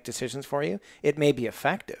to make decisions for you? It may be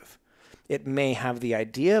effective. It may have the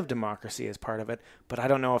idea of democracy as part of it, but I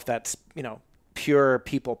don't know if that's, pure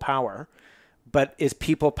people power. But is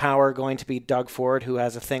people power going to be Doug Ford, who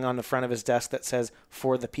has a thing on the front of his desk that says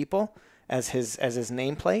 "for the people" as his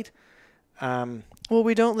nameplate? Well,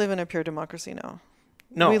 we don't live in a pure democracy now.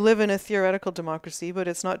 No. We live in a theoretical democracy, but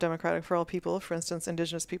it's not democratic for all people. For instance,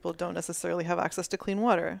 Indigenous people don't necessarily have access to clean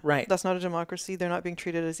water. Right. That's not a democracy. They're not being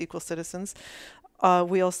treated as equal citizens.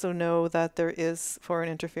 We also know that there is foreign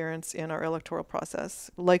interference in our electoral process,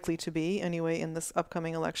 likely to be anyway in this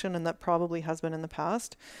upcoming election, and that probably has been in the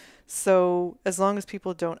past. So as long as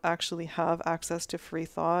people don't actually have access to free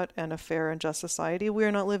thought and a fair and just society, we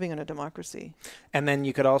are not living in a democracy. And then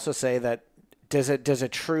you could also say that does a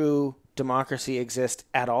true democracy exist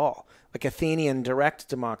at all? Like Athenian direct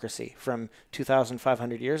democracy from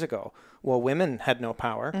 2,500 years ago. Well, women had no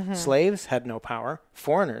power. Slaves had no power.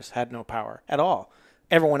 Foreigners had no power at all.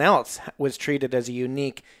 Everyone else was treated as a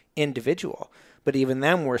unique individual. But even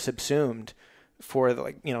them were subsumed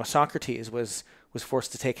for, Socrates was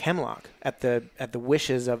forced to take hemlock at the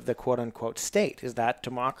wishes of the quote-unquote state. Is that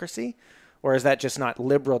democracy? Or is that just not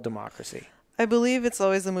liberal democracy? I believe it's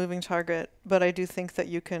always a moving target, but I do think that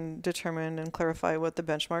you can determine and clarify what the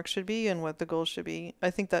benchmark should be and what the goals should be.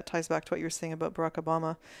 I think that ties back to what you were saying about Barack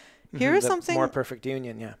Obama. Here is something more perfect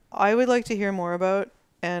union, yeah. I would like to hear more about,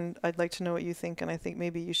 and I'd like to know what you think, and I think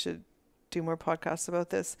maybe you should do more podcasts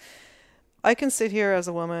about this. I can sit here as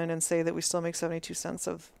a woman and say that we still make 72 cents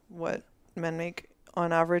of what men make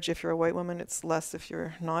on average. If you're a white woman, it's less if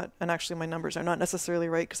you're not. And actually my numbers are not necessarily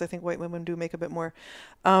right because I think white women do make a bit more.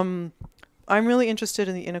 I'm really interested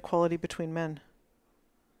in the inequality between men.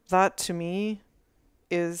 That to me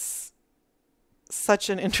is such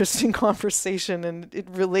an interesting conversation, and it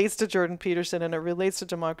relates to Jordan Peterson, and it relates to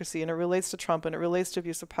democracy, and it relates to Trump, and it relates to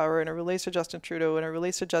abuse of power, and it relates to Justin Trudeau, and it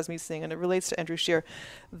relates to Jasmeet Singh, and it relates to Andrew Scheer.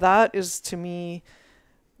 That is to me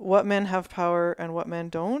what men have power and what men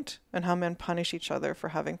don't, and how men punish each other for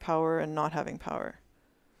having power and not having power.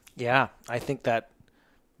 Yeah, I think that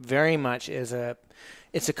very much it's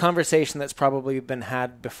a conversation that's probably been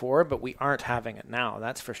had before, but we aren't having it now.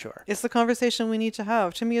 That's for sure. It's the conversation we need to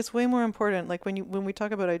have. To me, it's way more important. Like when we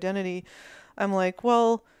talk about identity, I'm like,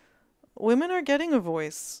 well, women are getting a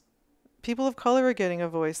voice. People of color are getting a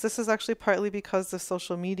voice. This is actually partly because of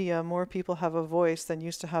social media. More people have a voice than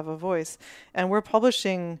used to have a voice. And we're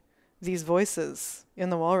publishing these voices in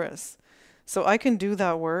the Walrus. So I can do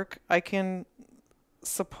that work. I can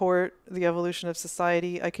support the evolution of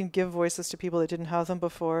society. I can give voices to people that didn't have them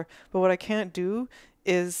before. But what I can't do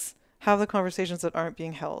is have the conversations that aren't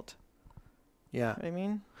being held. Yeah. You know what I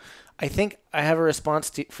mean? I think I have a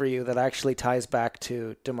response for you that actually ties back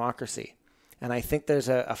to democracy. And I think there's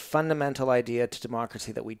a fundamental idea to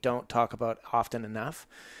democracy that we don't talk about often enough.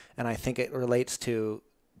 And I think it relates to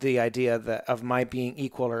the idea of my being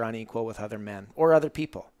equal or unequal with other men or other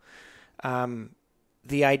people.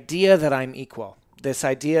 The idea that I'm equal, this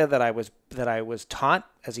idea that I was taught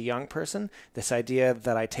as a young person, this idea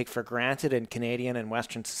that I take for granted in Canadian and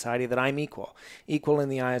Western society, that I'm equal in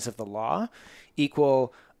the eyes of the law,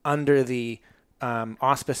 equal under the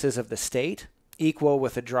auspices of the state, equal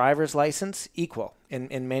with a driver's license, equal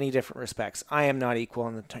in many different respects. I am not equal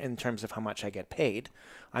in terms of how much I get paid.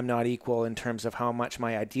 I'm not equal in terms of how much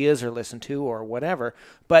my ideas are listened to or whatever,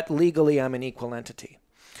 but legally I'm an equal entity.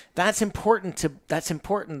 That's important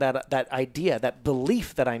that idea, that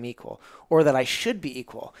belief that I'm equal or that I should be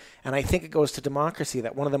equal. And I think it goes to democracy,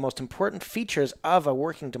 that one of the most important features of a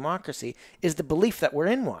working democracy is the belief that we're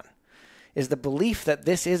in one. is the belief that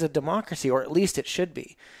this is a democracy, or at least it should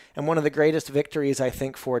be. And one of the greatest victories, I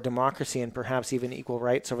think, for democracy and perhaps even equal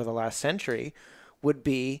rights over the last century would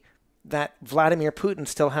be that Vladimir Putin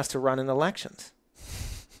still has to run in elections,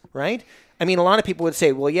 right? I mean, a lot of people would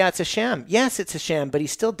say, well, yeah, it's a sham. Yes, it's a sham, but he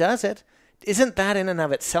still does it. Isn't that in and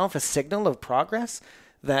of itself a signal of progress,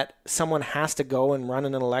 that someone has to go and run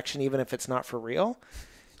in an election even if it's not for real?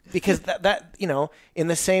 Because that in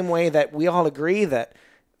the same way that we all agree that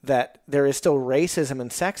there is still racism and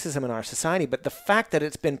sexism in our society, but the fact that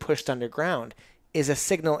it's been pushed underground is a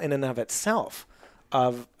signal in and of itself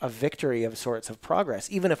of a victory of sorts of progress,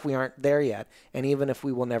 even if we aren't there yet, and even if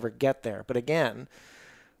we will never get there. But again,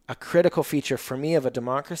 a critical feature for me of a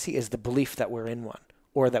democracy is the belief that we're in one,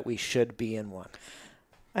 or that we should be in one.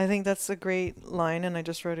 I think that's a great line, and I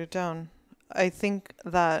just wrote it down. I think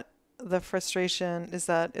that the frustration is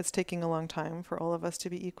that it's taking a long time for all of us to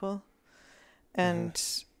be equal. And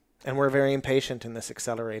we're very impatient in this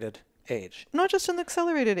accelerated age. Not just in the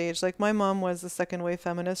accelerated age. Like, my mom was a second wave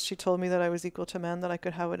feminist. She told me that I was equal to men, that I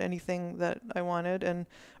could have anything that I wanted,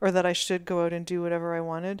 or that I should go out and do whatever I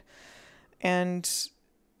wanted. And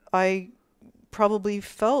I probably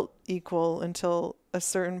felt equal until a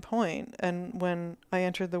certain point. And when I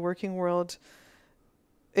entered the working world,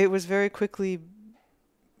 it was very quickly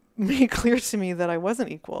made clear to me that I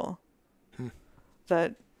wasn't equal.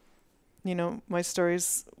 That, my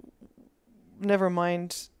stories, never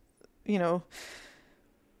mind, it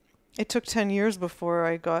took 10 years before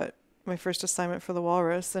I got my first assignment for the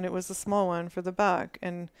Walrus, and it was a small one for the back.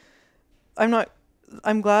 And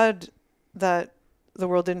I'm glad that the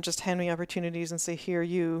world didn't just hand me opportunities and say, here,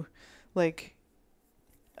 you, like,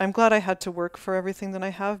 I'm glad I had to work for everything that I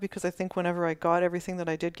have, because I think whenever I got everything that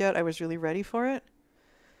I did get, I was really ready for it.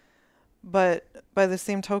 But by the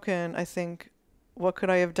same token, I think, what could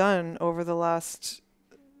I have done over the last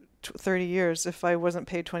 30 years if I wasn't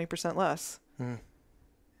paid 20% less?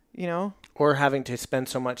 Or having to spend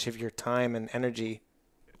so much of your time and energy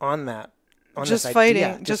on that. Just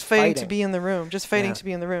fighting to be in the room. To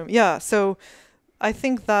be in the room. Yeah. So I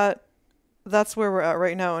think that's where we're at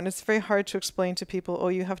right now. And it's very hard to explain to people, oh,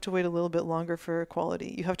 you have to wait a little bit longer for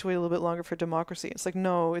equality. You have to wait a little bit longer for democracy. It's like,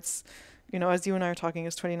 no, it's, as you and I are talking,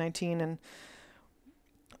 it's 2019, and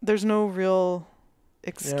there's no real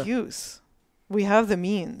excuse. Yeah. We have the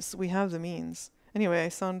means. Anyway, I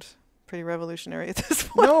sound pretty revolutionary at this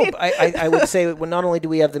point. No, I would say, well, not only do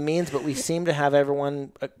we have the means, but we seem to have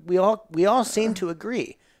everyone, we all seem to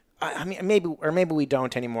agree. I mean, maybe we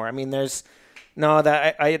don't anymore. I mean,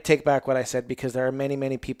 I take back what I said, because there are many,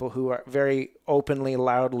 many people who are very openly,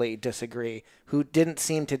 loudly disagree, who didn't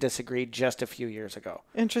seem to disagree just a few years ago.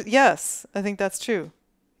 Yes, I think that's true.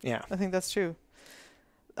 Yeah. I think that's true.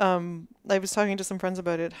 I was talking to some friends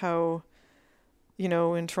about it, how,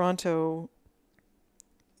 in Toronto,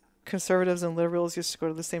 conservatives and liberals used to go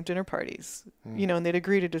to the same dinner parties, and they'd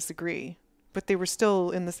agree to disagree, but they were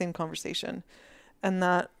still in the same conversation. And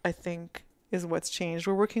that, I think, is what's changed.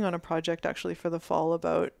 We're working on a project actually for the fall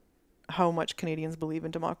about how much Canadians believe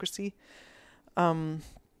in democracy, that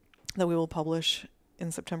we will publish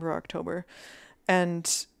in September or October.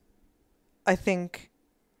 And I think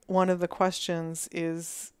one of the questions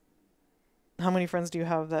is, how many friends do you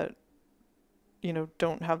have that,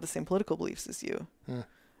 don't have the same political beliefs as you?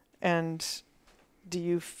 And do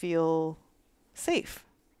you feel safe,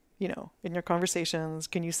 in your conversations?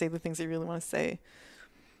 Can you say the things that you really want to say?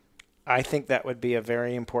 I think that would be a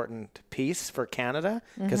very important piece for Canada,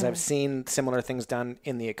 because I've seen similar things done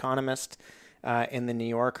in The Economist, in The New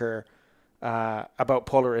Yorker, about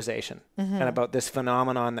polarization and about this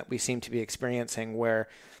phenomenon that we seem to be experiencing, where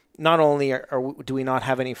not only do we not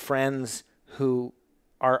have any friends who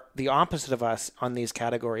are the opposite of us on these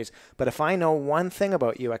categories, but if I know one thing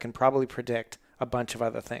about you, I can probably predict a bunch of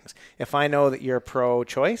other things. If I know that you're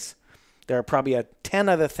pro-choice, there are probably 10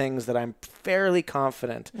 other things that I'm fairly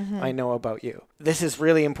confident I know about you. This is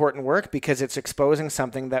really important work, because it's exposing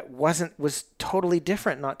something that was totally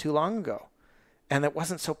different not too long ago, and that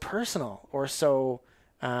wasn't so personal or so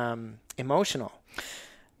emotional.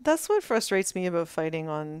 That's what frustrates me about fighting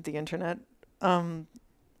on the internet.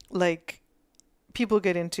 Like, people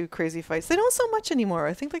get into crazy fights. They don't so much anymore.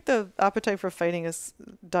 I think, like, the appetite for fighting has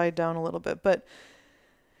died down a little bit, but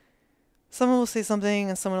someone will say something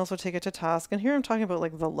and someone else will take it to task. And here I'm talking about,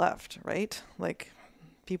 like, the left, right? Like,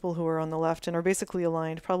 people who are on the left and are basically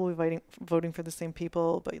aligned, probably voting for the same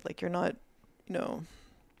people, but, like, you're not,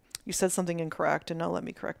 you said something incorrect and now let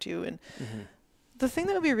me correct you. And the thing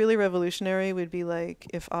that would be really revolutionary would be, like,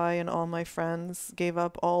 if I and all my friends gave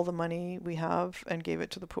up all the money we have and gave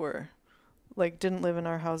it to the poor. like didn't live in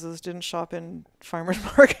our houses, didn't shop in farmers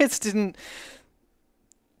markets, didn't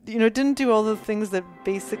do all the things that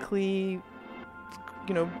basically,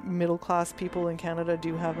 middle class people in Canada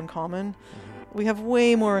do have in common. We have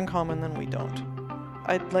way more in common than we don't.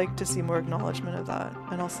 I'd like to see more acknowledgement of that,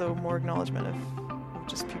 and also more acknowledgement of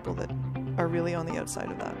just people that are really on the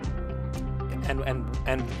outside of that.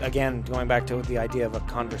 And again, going back to the idea of a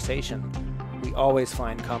conversation, we always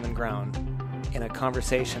find common ground in a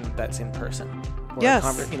conversation that's in person. Or yes.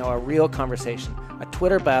 A real conversation. A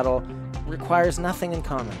Twitter battle requires nothing in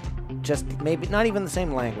common. Just maybe not even the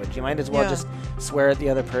same language. You might as well just swear at the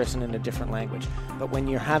other person in a different language. But when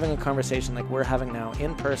you're having a conversation like we're having now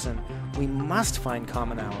in person, we must find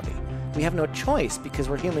commonality. We have no choice because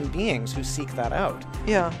we're human beings who seek that out.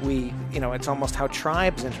 Yeah. It's almost how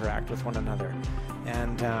tribes interact with one another.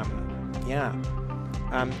 And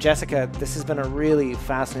Jessica, this has been a really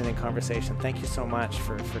fascinating conversation. Thank you so much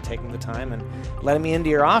for taking the time and letting me into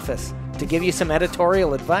your office to give you some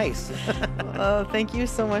editorial advice. Thank you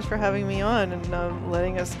so much for having me on and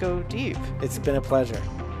letting us go deep. It's been a pleasure.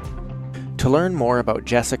 To learn more about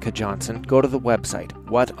Jessica Johnson, go to the website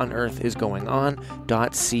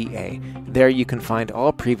whatonearthisgoingon.ca. There you can find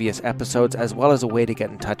all previous episodes as well as a way to get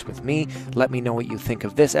in touch with me. Let me know what you think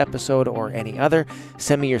of this episode or any other.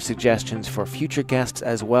 Send me your suggestions for future guests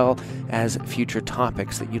as well as future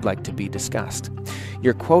topics that you'd like to be discussed.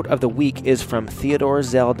 Your quote of the week is from Theodore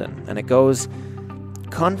Zeldin, and it goes,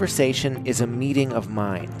 "Conversation is a meeting of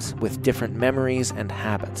minds with different memories and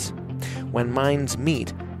habits. When minds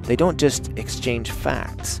meet, they don't just exchange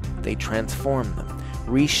facts, they transform them,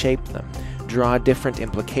 reshape them, draw different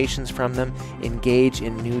implications from them, engage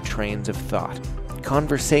in new trains of thought.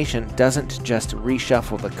 Conversation doesn't just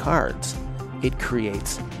reshuffle the cards, it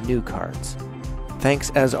creates new cards." Thanks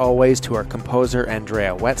as always to our composer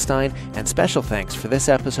Andrea Wetstein, and special thanks for this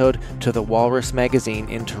episode to the Walrus magazine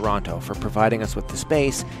in Toronto for providing us with the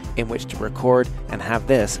space in which to record and have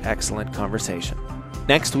this excellent conversation.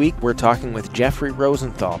 Next week, we're talking with Jeffrey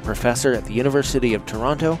Rosenthal, professor at the University of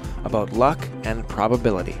Toronto, about luck and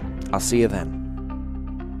probability. I'll see you then.